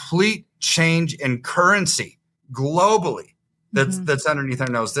complete change in currency globally that's underneath our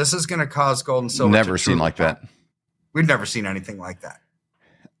nose. This is going to cause gold and silver. Never seen like that. We've never seen anything like that.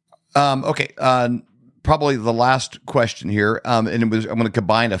 Okay. Probably the last question here, and I'm going to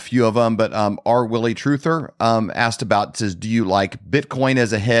combine a few of them, but R. Willie Truther asked about, says, do you like Bitcoin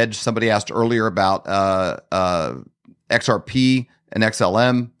as a hedge? Somebody asked earlier about XRP and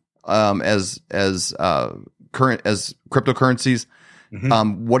XLM as current as cryptocurrencies.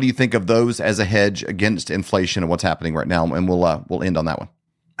 What do you think of those as a hedge against inflation and what's happening right now? And we'll end on that one.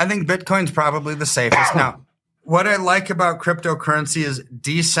 I think Bitcoin's probably the safest. Now, what I like about cryptocurrency is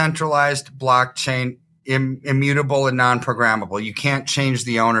decentralized blockchain, immutable and non-programmable. You can't change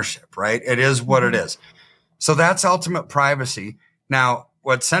the ownership, right? It is what it is. So that's ultimate privacy. Now,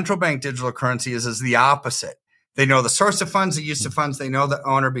 what central bank digital currency is the opposite. They know the source of funds, the use of funds. They know the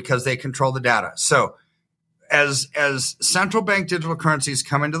owner because they control the data. So as central bank digital currencies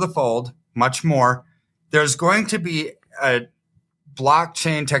come into the fold, much more, there's going to be a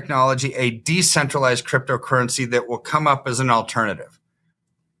blockchain technology, a decentralized cryptocurrency that will come up as an alternative.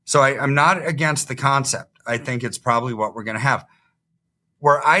 So I'm not against the concept. I think it's probably what we're going to have.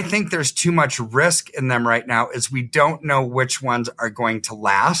 Where I think there's too much risk in them right now is we don't know which ones are going to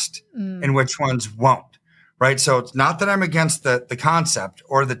last and which ones won't, right? So it's not that I'm against the concept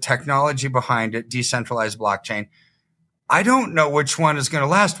or the technology behind it, decentralized blockchain. I don't know which one is going to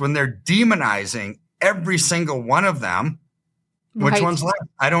last when they're demonizing every single one of them. Which one's left?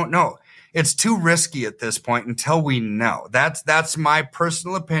 I don't know. It's too risky at this point until we know. That's my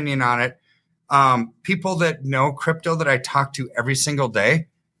personal opinion on it. People that know crypto that I talk to every single day,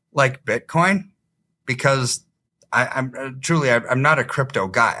 like Bitcoin, because I'm not a crypto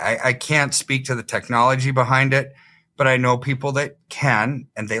guy. I can't speak to the technology behind it, but I know people that can,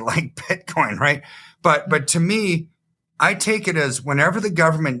 and they like Bitcoin, right? But to me, I take it as whenever the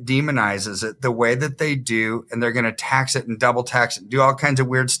government demonizes it the way that they do, and they're going to tax it and double tax it and do all kinds of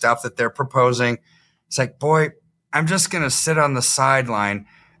weird stuff that they're proposing. It's like, boy, I'm just going to sit on the sideline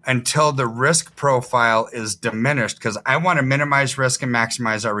until the risk profile is diminished because I want to minimize risk and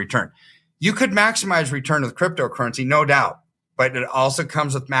maximize our return. You could maximize return with cryptocurrency, no doubt, but it also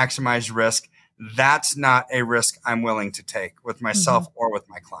comes with maximized risk. That's not a risk I'm willing to take with myself or with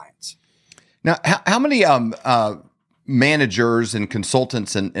my clients. Now, how many managers and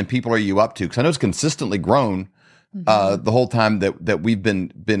consultants and people are you up to? Because I know it's consistently grown the whole time that we've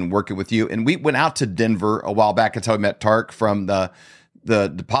been working with you. And we went out to Denver a while back. That's how we met Tark from the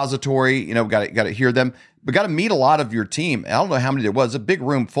depository. You know, got to hear them. We got to meet a lot of your team. I don't know how many there was. A big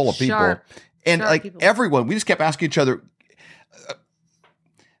room full of people, and like people. Everyone. We just kept asking each other.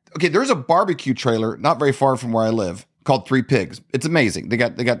 Okay, there's a barbecue trailer not very far from where I live called Three Pigs. It's amazing. They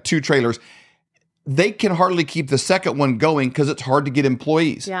got two trailers. They can hardly keep the second one going because it's hard to get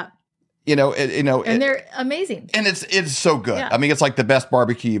employees. Yeah. And they're amazing. And it's so good. Yeah. I mean, it's like the best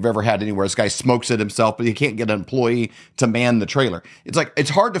barbecue you've ever had anywhere. This guy smokes it himself, but he can't get an employee to man the trailer. It's like, it's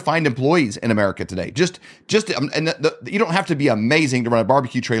hard to find employees in America today. You don't have to be amazing to run a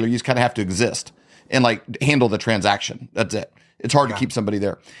barbecue trailer. You just kind of have to exist and like handle the transaction. That's it. It's hard to keep somebody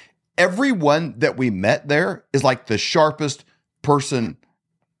there. Everyone that we met there is like the sharpest person,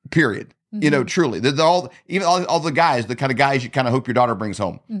 period. You know, truly, they're all the guys, the kind of guys you kind of hope your daughter brings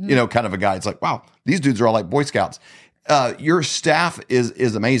home, kind of a guy. It's like, wow, these dudes are all like Boy Scouts. Your staff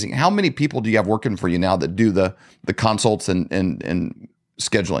is amazing. How many people do you have working for you now that do the consults and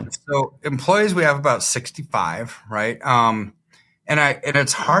scheduling? So employees, we have about 65, right? And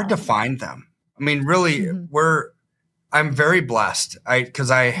it's hard to find them. I mean, really, I'm very blessed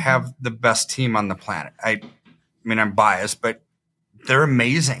because I have the best team on the planet. I mean, I'm biased, but they're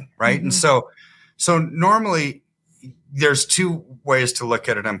amazing, right? And so normally there's two ways to look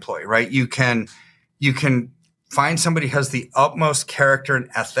at an employee, right? You can find somebody who has the utmost character and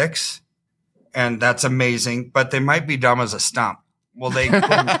ethics, and that's amazing, but they might be dumb as a stump. Well, they've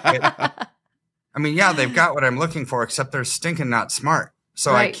got what I'm looking for, except they're stinking not smart.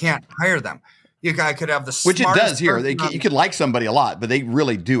 So I can't hire them. I could have the which it smartest does here. You could like somebody a lot, but they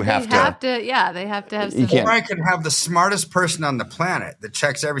really do have to. Yeah, they have to have some. Or I could have the smartest person on the planet that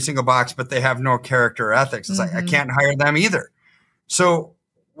checks every single box, but they have no character or ethics. It's like I can't hire them either. So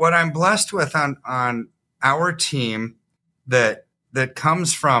what I'm blessed with on our team that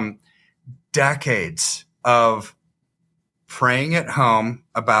comes from decades of praying at home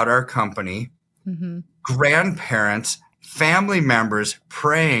about our company, grandparents, family members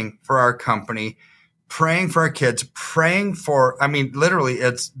praying for our company, praying for our kids, praying for, literally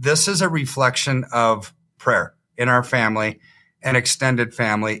this is a reflection of prayer in our family and extended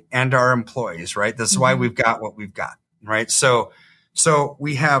family and our employees, right? This is why we've got what we've got, right? So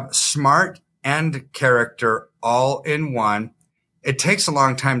we have smart and character all in one. It takes a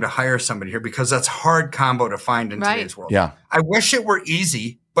long time to hire somebody here because that's hard combo to find in today's world. Yeah. I wish it were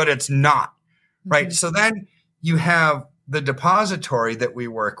easy, but it's not, right? So then you have the depository that we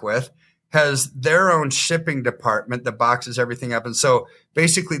work with has their own shipping department that boxes everything up. And so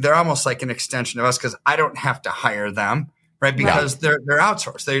basically they're almost like an extension of us because I don't have to hire them, right? Because they're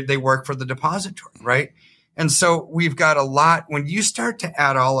outsourced. They work for the depository, right? And so we've got a lot. When you start to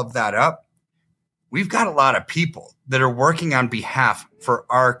add all of that up, we've got a lot of people that are working on behalf for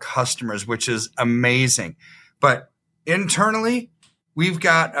our customers, which is amazing. But internally, we've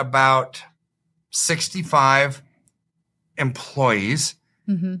got about 65 employees.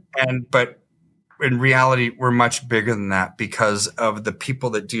 But in reality, we're much bigger than that because of the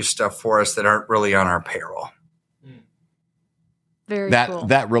people that do stuff for us that aren't really on our payroll. Very cool.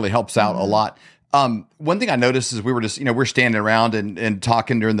 That really helps out a lot. One thing I noticed is we were just, we're standing around and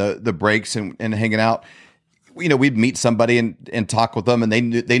talking during the breaks and hanging out. We'd meet somebody and talk with them, and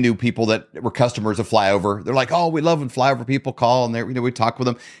they knew people that were customers of Flyover. They're like, oh, we love when Flyover people call, and we talk with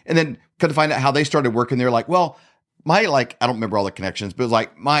them, and then come to find out how they started working. They're like, well, I don't remember all the connections, but it was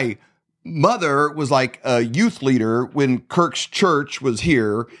like my mother was like a youth leader when Kirk's church was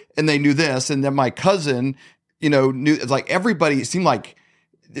here, and they knew this, and then my cousin, knew. It's like everybody. It seemed like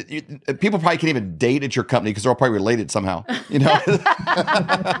people probably can't even date at your company because they're all probably related somehow.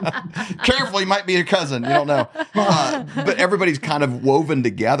 Careful, he might be your cousin. You don't know. But everybody's kind of woven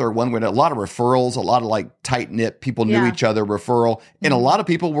together one way. A lot of referrals, a lot of like tight knit people knew each other, referral, and a lot of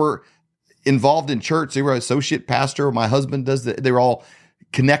people were involved in church. They were associate pastor. My husband does that. They were all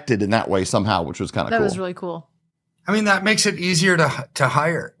connected in that way somehow, which was kind of cool. That was really cool. That makes it easier to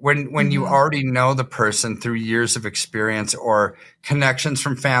hire when you already know the person through years of experience or connections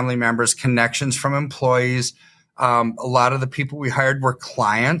from family members, connections from employees. A lot of the people we hired were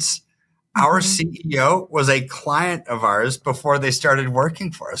clients. Our CEO was a client of ours before they started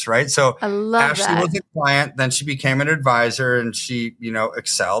working for us, right? So I love Ashley that. was a client, then she became an advisor and she,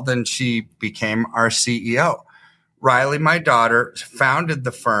 excelled and she became our CEO. Riley, my daughter, founded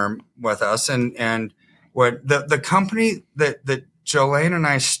the firm with us and what the company that Jolene and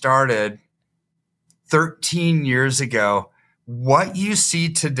I started 13 years ago, what you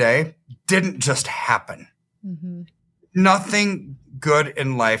see today didn't just happen. Nothing good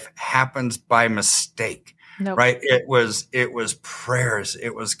in life happens by mistake, right? It was prayers.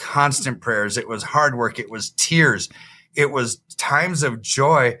 It was constant prayers. It was hard work. It was tears. It was times of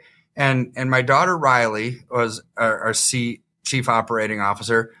joy. And my daughter Riley was our chief operating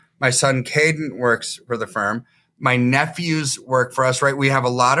officer. My son Caden works for the firm. My nephews work for us, right? We have a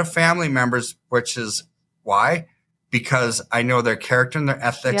lot of family members, which is why? Because I know their character and their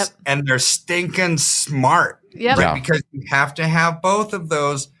ethics and they're stinking smart. Right? Because you have to have both of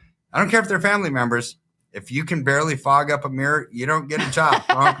those. I don't care if they're family members. If you can barely fog up a mirror, you don't get a job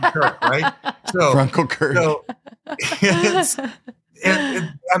for Uncle Kirk, right? So, Uncle Kirk. So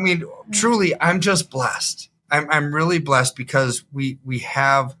truly, I'm just blessed. I'm really blessed because we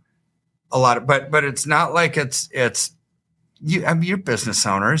have a lot of, but it's not like it's you're business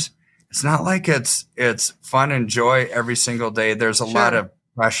owners. It's not like it's fun and joy every single day. There's a lot of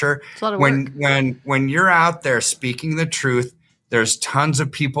pressure. It's a lot of work. When you're out there speaking the truth, there's tons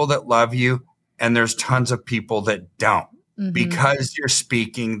of people that love you and there's tons of people that don't because you're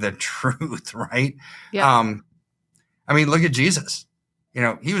speaking the truth, right? Yeah. Look at Jesus.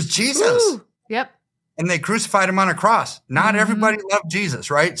 He was Jesus. Woo! Yep. And they crucified him on a cross. Not everybody loved Jesus,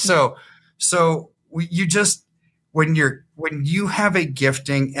 right? So when you have a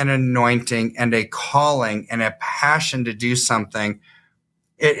gifting, an anointing, and a calling and a passion to do something,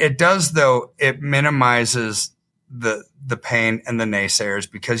 it does, though, it minimizes the pain and the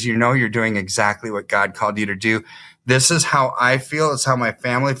naysayers because you're doing exactly what God called you to do. This is how I feel. It's how my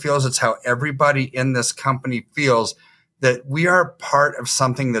family feels. It's how everybody in this company feels, that we are part of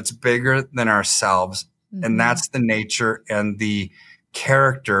something that's bigger than ourselves. And that's the nature and the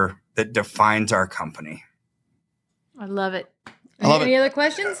character that defines our company. I love it. Any other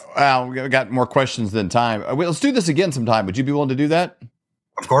questions? Wow, we got more questions than time. Let's do this again sometime. Would you be willing to do that?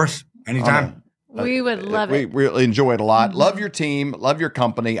 Of course. Anytime. We would love it. We really enjoy it a lot. Love your team. Love your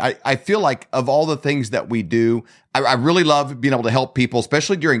company. I feel like of all the things that we do, I really love being able to help people,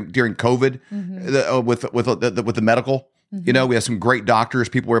 especially during COVID with the medical. You know, we have some great doctors,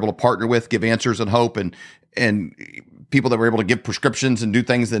 people we're able to partner with, give answers and hope, and people that were able to give prescriptions and do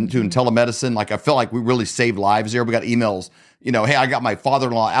things in telemedicine. Like I feel like we really saved lives there. We got emails, you know, hey, I got my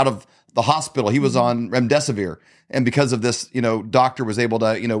father-in-law out of the hospital. He was on remdesivir. And because of this, you know, doctor was able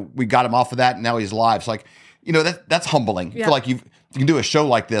to, you know, we got him off of that and now he's alive. So like, you know, that's humbling. Yeah. I feel like you can do a show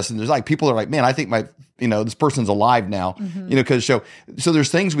like this and there's like people are like, man, I think this person's alive now, you know, because so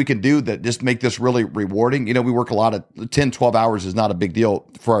there's things we can do that just make this really rewarding. You know, we work a lot of 10, 12 hours is not a big deal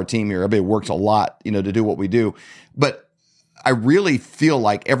for our team here. Everybody works a lot, you know, to do what we do. But I really feel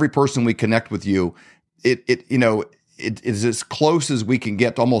like every person we connect with you, it is as close as we can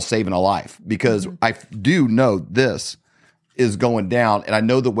get to almost saving a life, because I do know this is going down. And I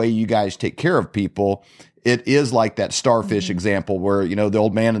know the way you guys take care of people, it is like that starfish example where, you know, the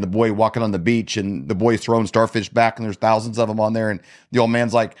old man and the boy walking on the beach and the boy's throwing starfish back and there's thousands of them on there. And the old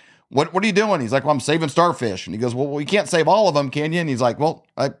man's like, what are you doing? He's like, well, I'm saving starfish. And he goes, well, you can't save all of them, can you? And he's like, well,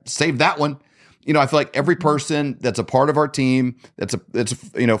 I saved that one. You know, I feel like every person that's a part of our team, that's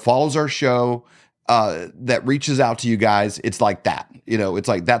follows our show, that reaches out to you guys, it's like that. You know, it's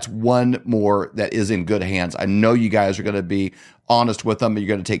like that's one more that is in good hands. I know you guys are going to be honest with them. You're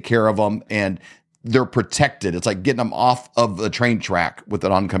going to take care of them, and they're protected. It's like getting them off of the train track with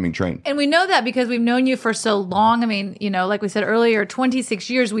an oncoming train. And we know that because we've known you for so long. I mean, you know, like we said earlier, 26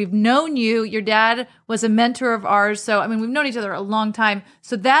 years we've known you. Your dad was a mentor of ours. So, I mean, we've known each other a long time.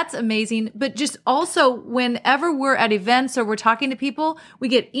 So that's amazing. But just also whenever we're at events or we're talking to people, we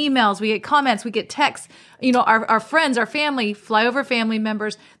get emails, we get comments, we get texts. You know, our friends, our family, flyover family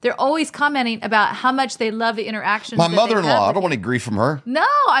members, they're always commenting about how much they love the interactions. My mother-in-law, I don't want any grief from her. No,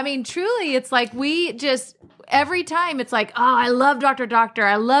 I mean, truly, it's like we just, every time it's like, oh, I love Dr. Doctor.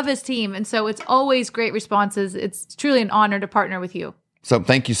 I love his team. And so it's always great responses. It's truly an honor to partner with you. So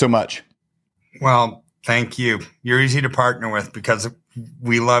thank you so much. Well, thank you. You're easy to partner with because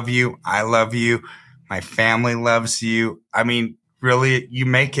we love you. I love you. My family loves you. I mean, really, you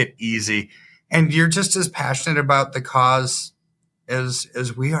make it easy. And you're just as passionate about the cause as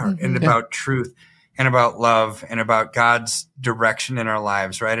we are, and about truth and about love and about God's direction in our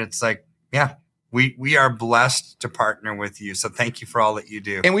lives, right? It's like, yeah, we are blessed to partner with you. So thank you for all that you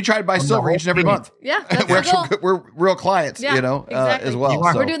do. And we try to buy silver each and every month. Yeah, that's we're real clients, you know, exactly. as well.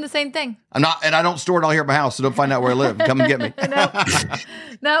 So. We're doing the same thing. I'm not, and I don't store it all here at my house, so don't find out where I live. Come and get me.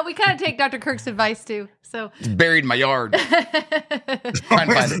 No, we kind of take Dr. Kirk's advice too. So it's buried in my yard. Trying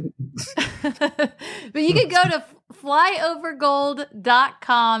to find it. But you can go to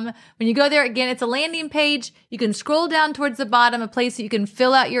flyovergold.com. When you go there, again, it's a landing page. You can scroll down towards the bottom, a place that you can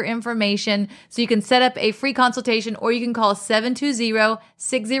fill out your information. So you can set up a free consultation, or you can call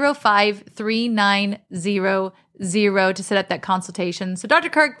 720-605-3900 to set up that consultation. So Dr.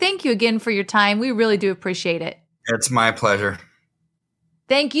 Kirk, thank you again for your time. We really do appreciate it. It's my pleasure.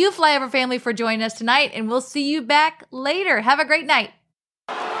 Thank you, Flyover family, for joining us tonight, and we'll see you back later. Have a great night.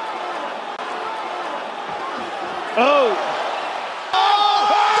 Oh!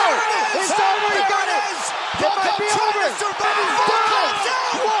 It's over! He got it! It might be over!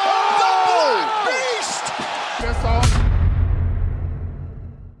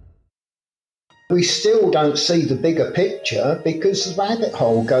 The We still don't see the bigger picture because the rabbit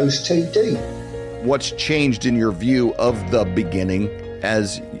hole goes too deep. What's changed in your view of the beginning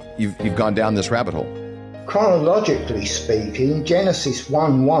as you've gone down this rabbit hole? Chronologically speaking, Genesis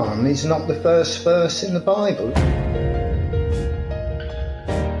 1:1 is not the first verse in the Bible.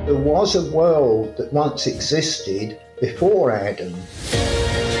 There was a world that once existed before Adam.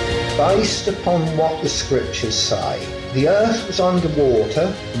 Based upon what the scriptures say, the earth was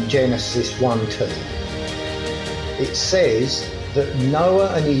underwater in Genesis 1:2. It says that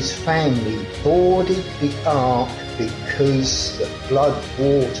Noah and his family boarded the ark because the flood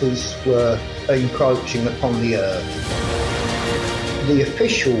waters were encroaching upon the earth. The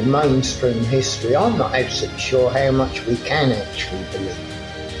official mainstream history, I'm not absolutely sure how much we can actually believe.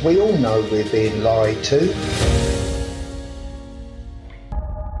 We all know we're being lied to.